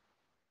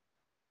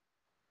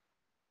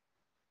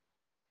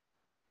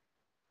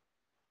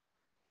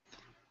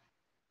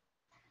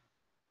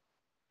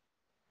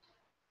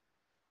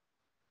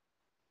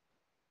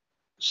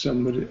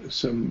 Some of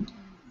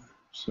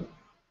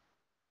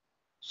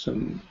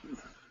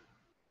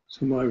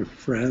my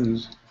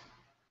friends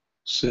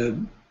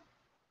said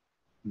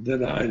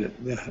that I'd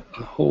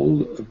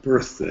hold a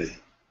birthday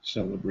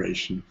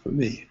celebration for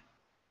me.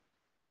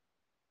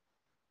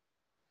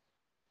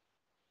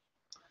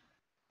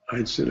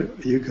 I said,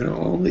 you can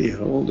only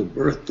hold a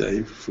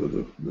birthday for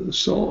the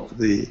soul,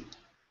 the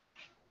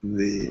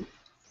the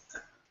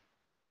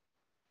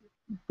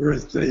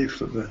birthday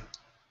for the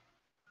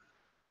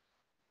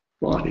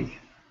body,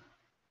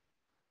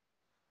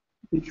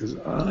 because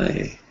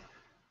I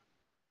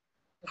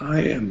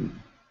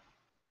am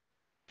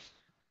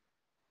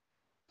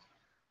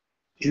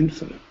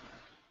infinite.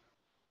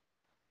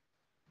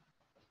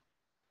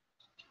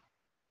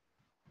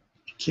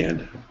 You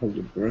can't hold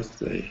a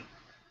birthday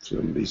for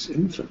somebody's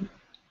infinite.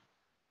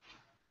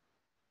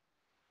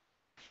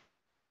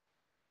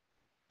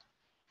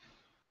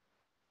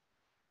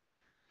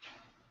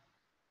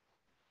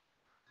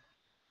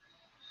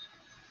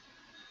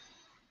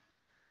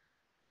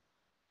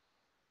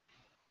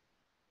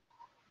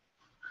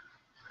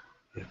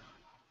 Yeah.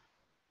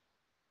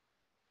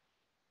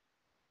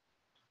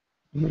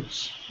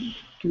 Let's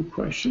do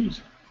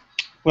questions.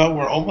 Well,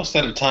 we're almost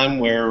at a time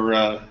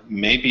where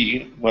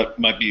maybe what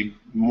might be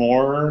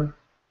more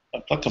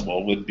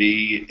applicable would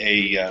be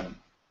a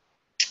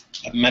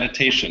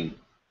meditation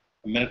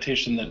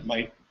that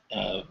might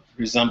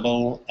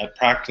resemble a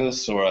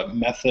practice or a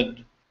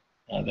method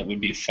that would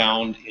be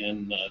found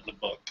in the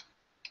book,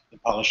 The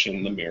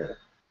Polishing the Mirror.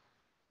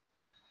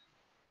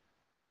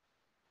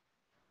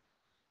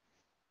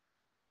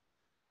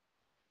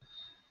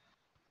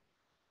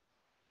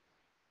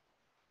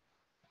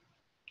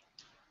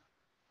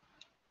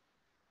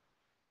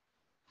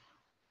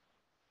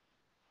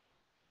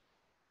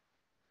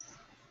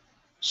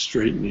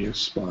 Straighten your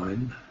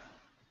spine.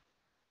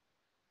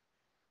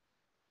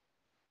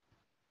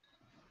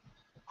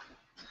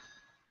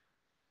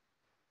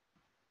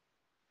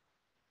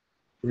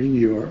 Bring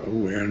your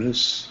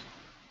awareness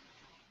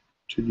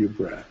to your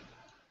breath.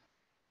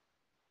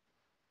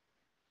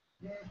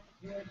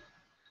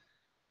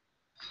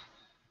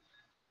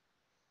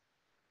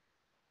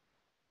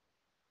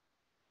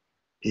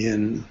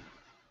 In,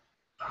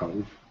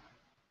 out,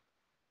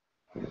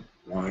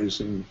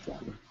 rising,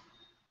 falling.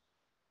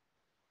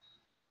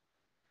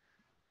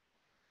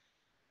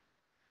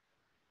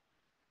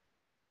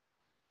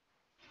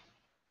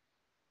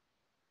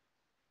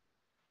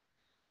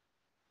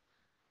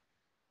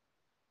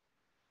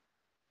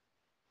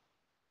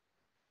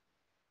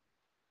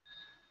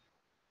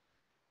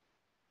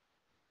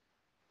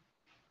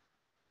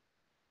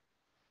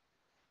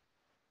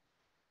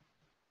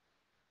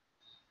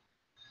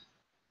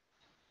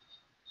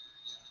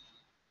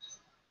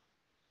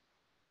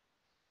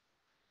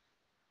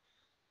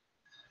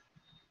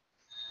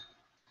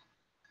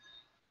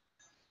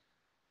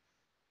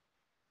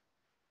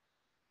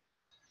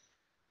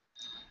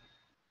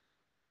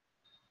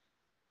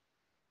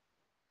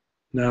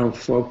 Now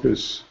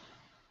focus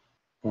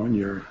on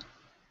your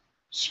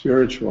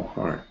spiritual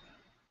heart.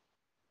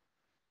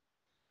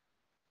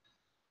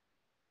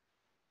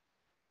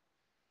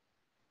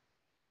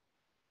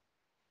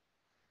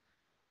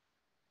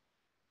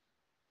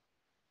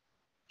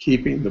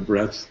 Keeping the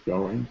breath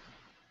going.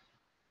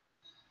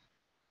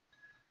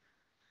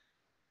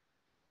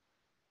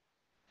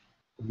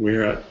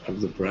 Aware of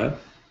the breath.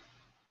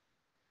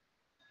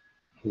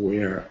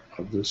 Aware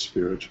of the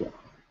spiritual heart.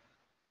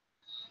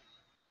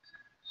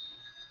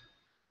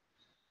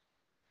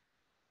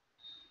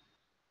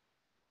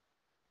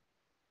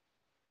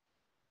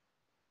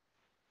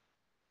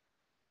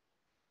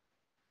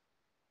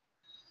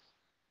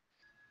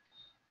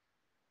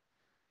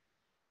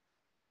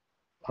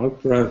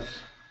 Out breath,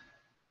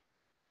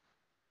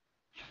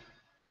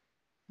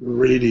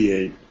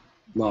 radiate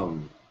love.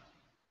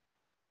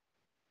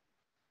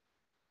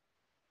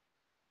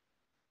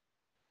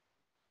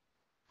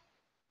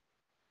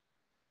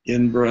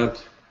 In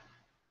breath,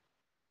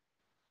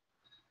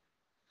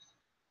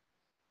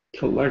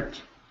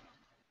 collect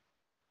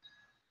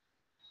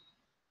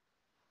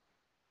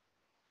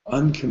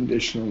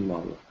unconditional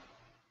love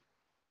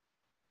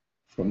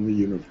from the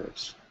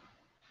universe.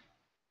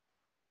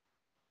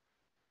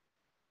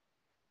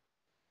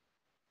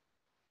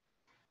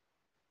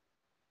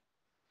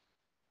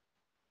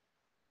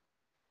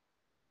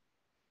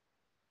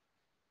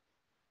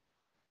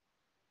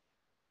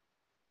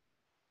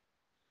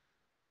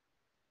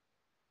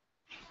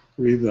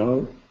 Breathe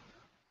out.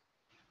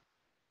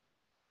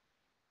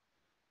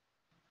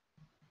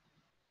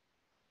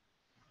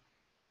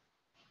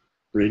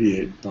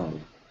 Radiate love.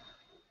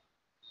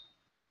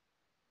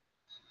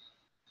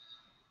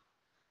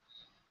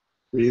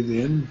 Breathe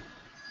in.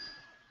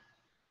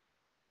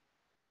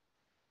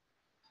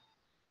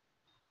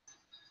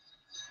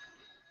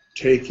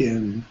 Take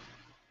in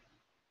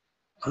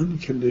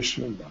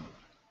unconditional love.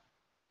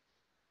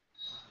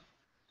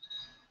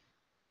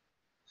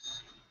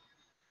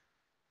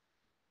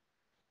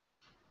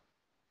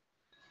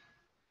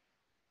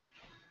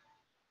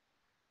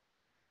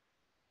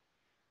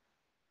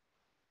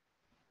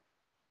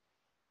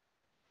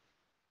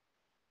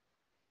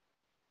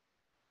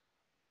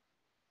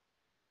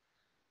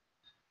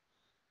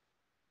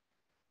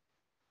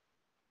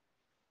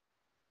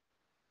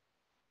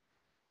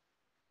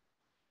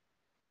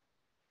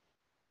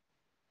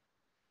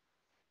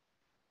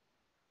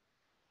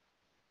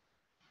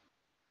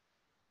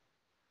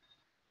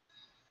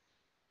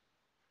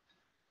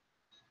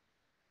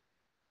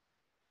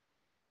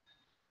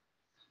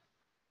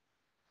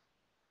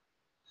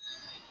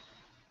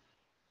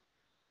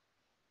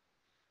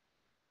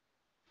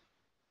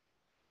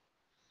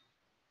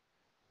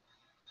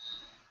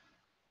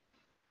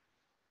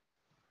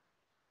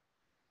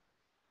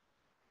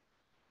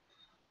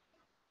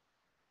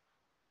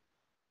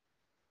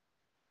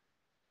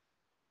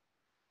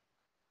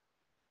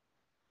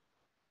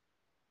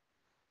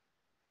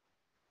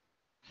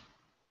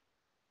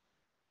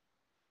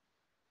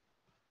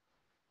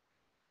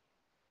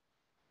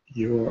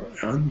 You're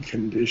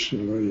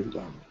unconditionally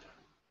loved.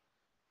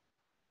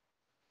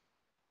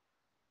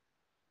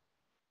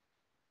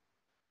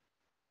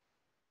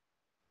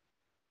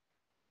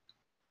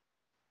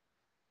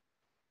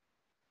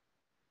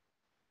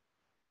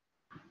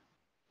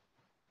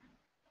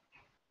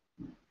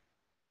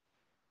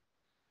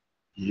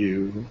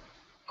 You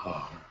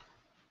are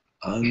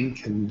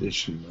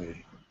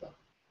unconditionally loved.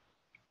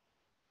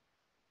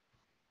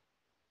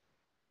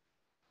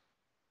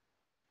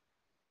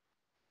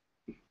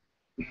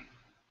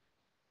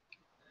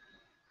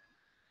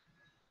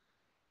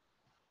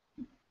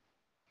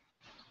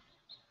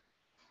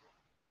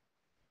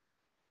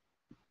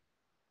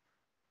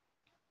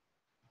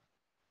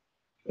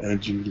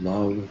 And you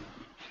love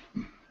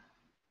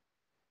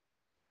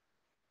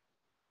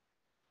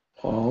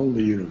all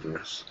the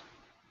universe.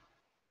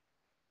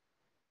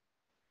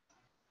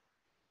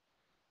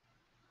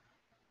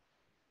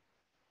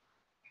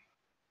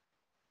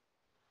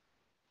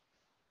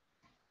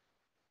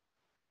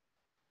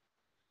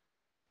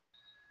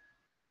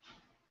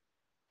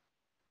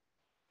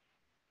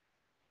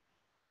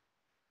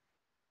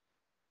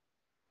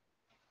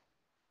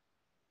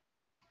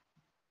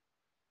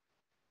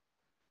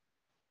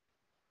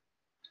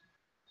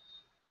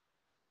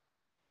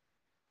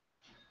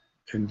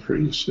 And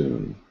pretty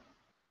soon,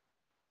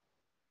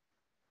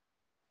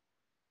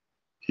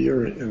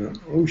 you're in an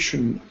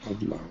ocean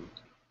of love.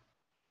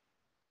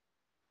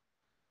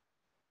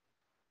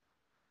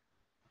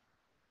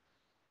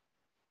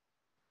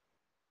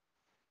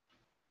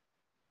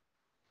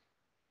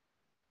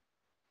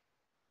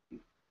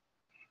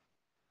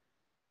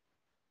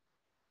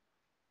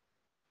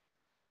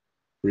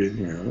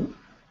 Breathing out,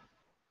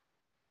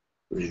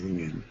 breathing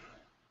in.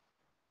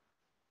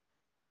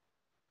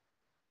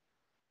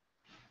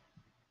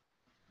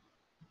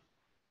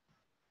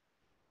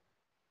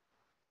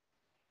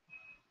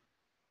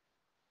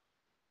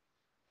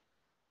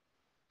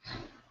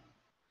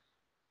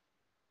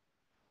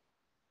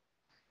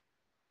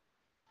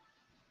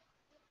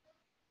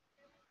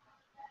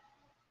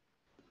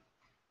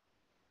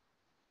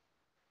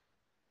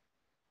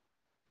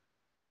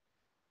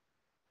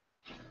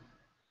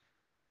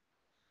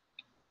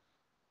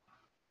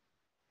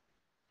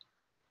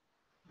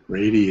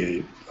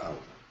 Radiate love.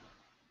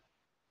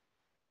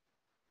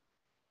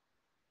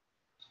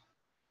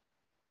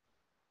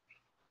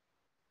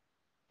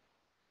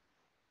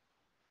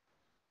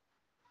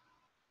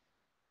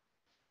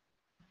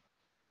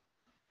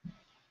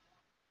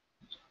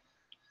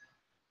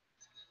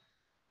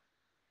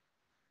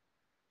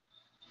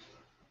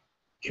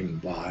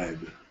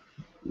 Imbibe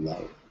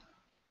love.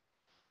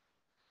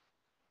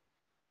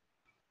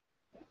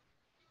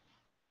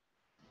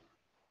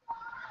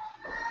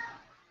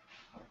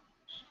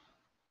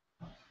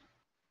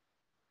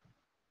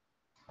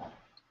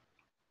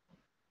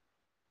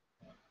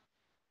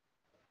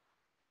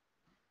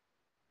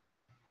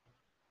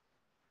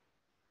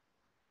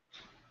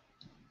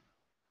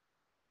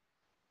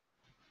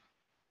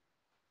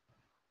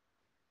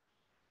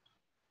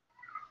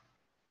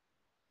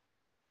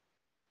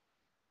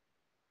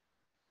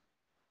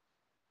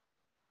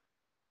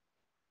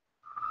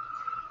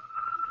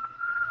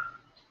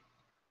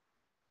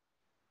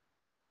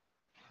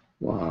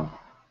 Wow.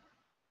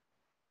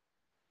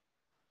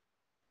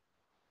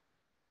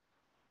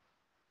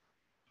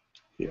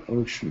 The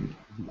ocean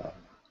of love.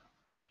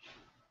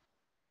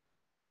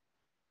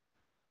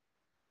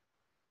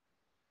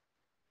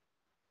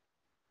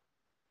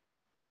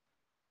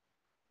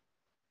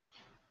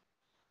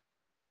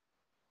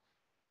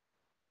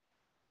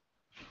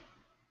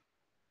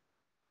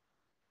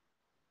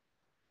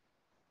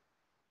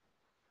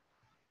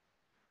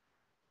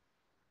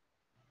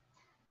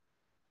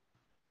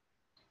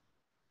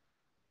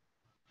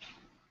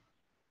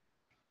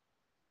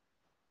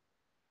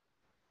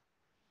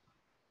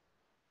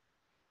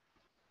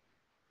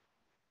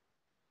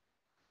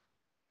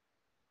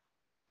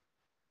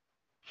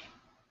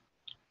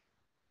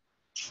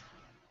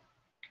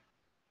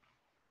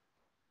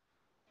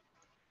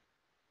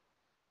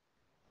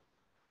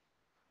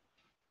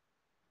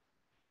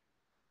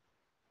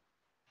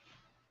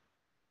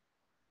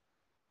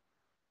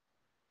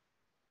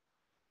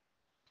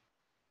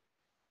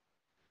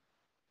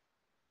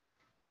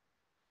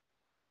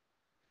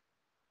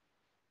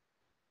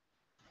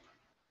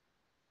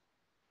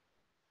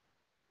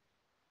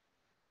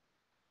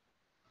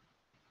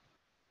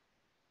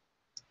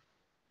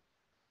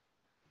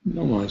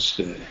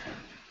 Namaste.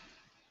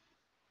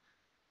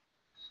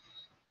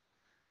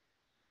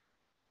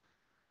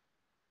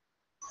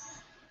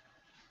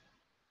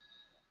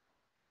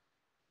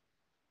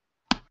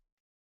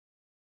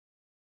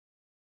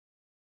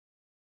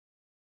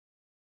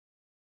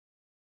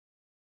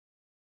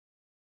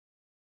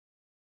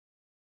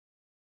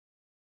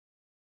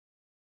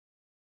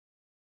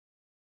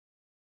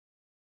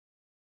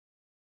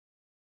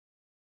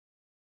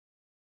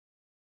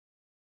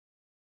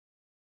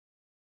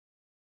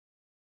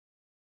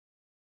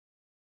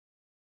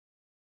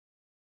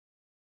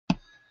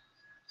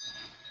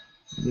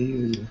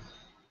 You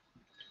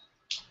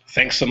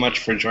Thanks so much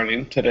for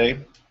joining today.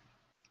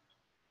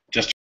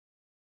 Just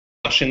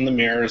Washing the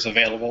Mirror is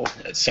available.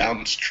 It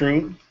Sounds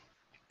True,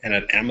 and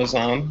at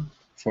Amazon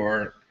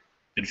for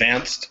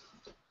advanced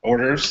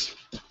orders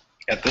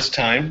at this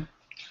time.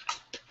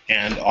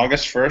 And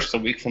August 1st, a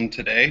week from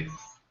today,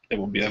 it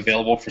will be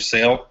available for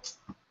sale.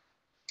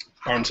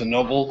 Barnes &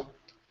 Noble,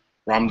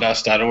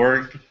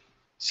 ramdas.org,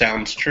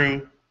 Sounds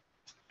True,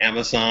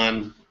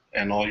 Amazon,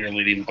 and all your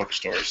leading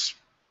bookstores.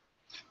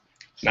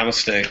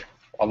 Namaste.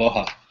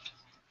 Aloha.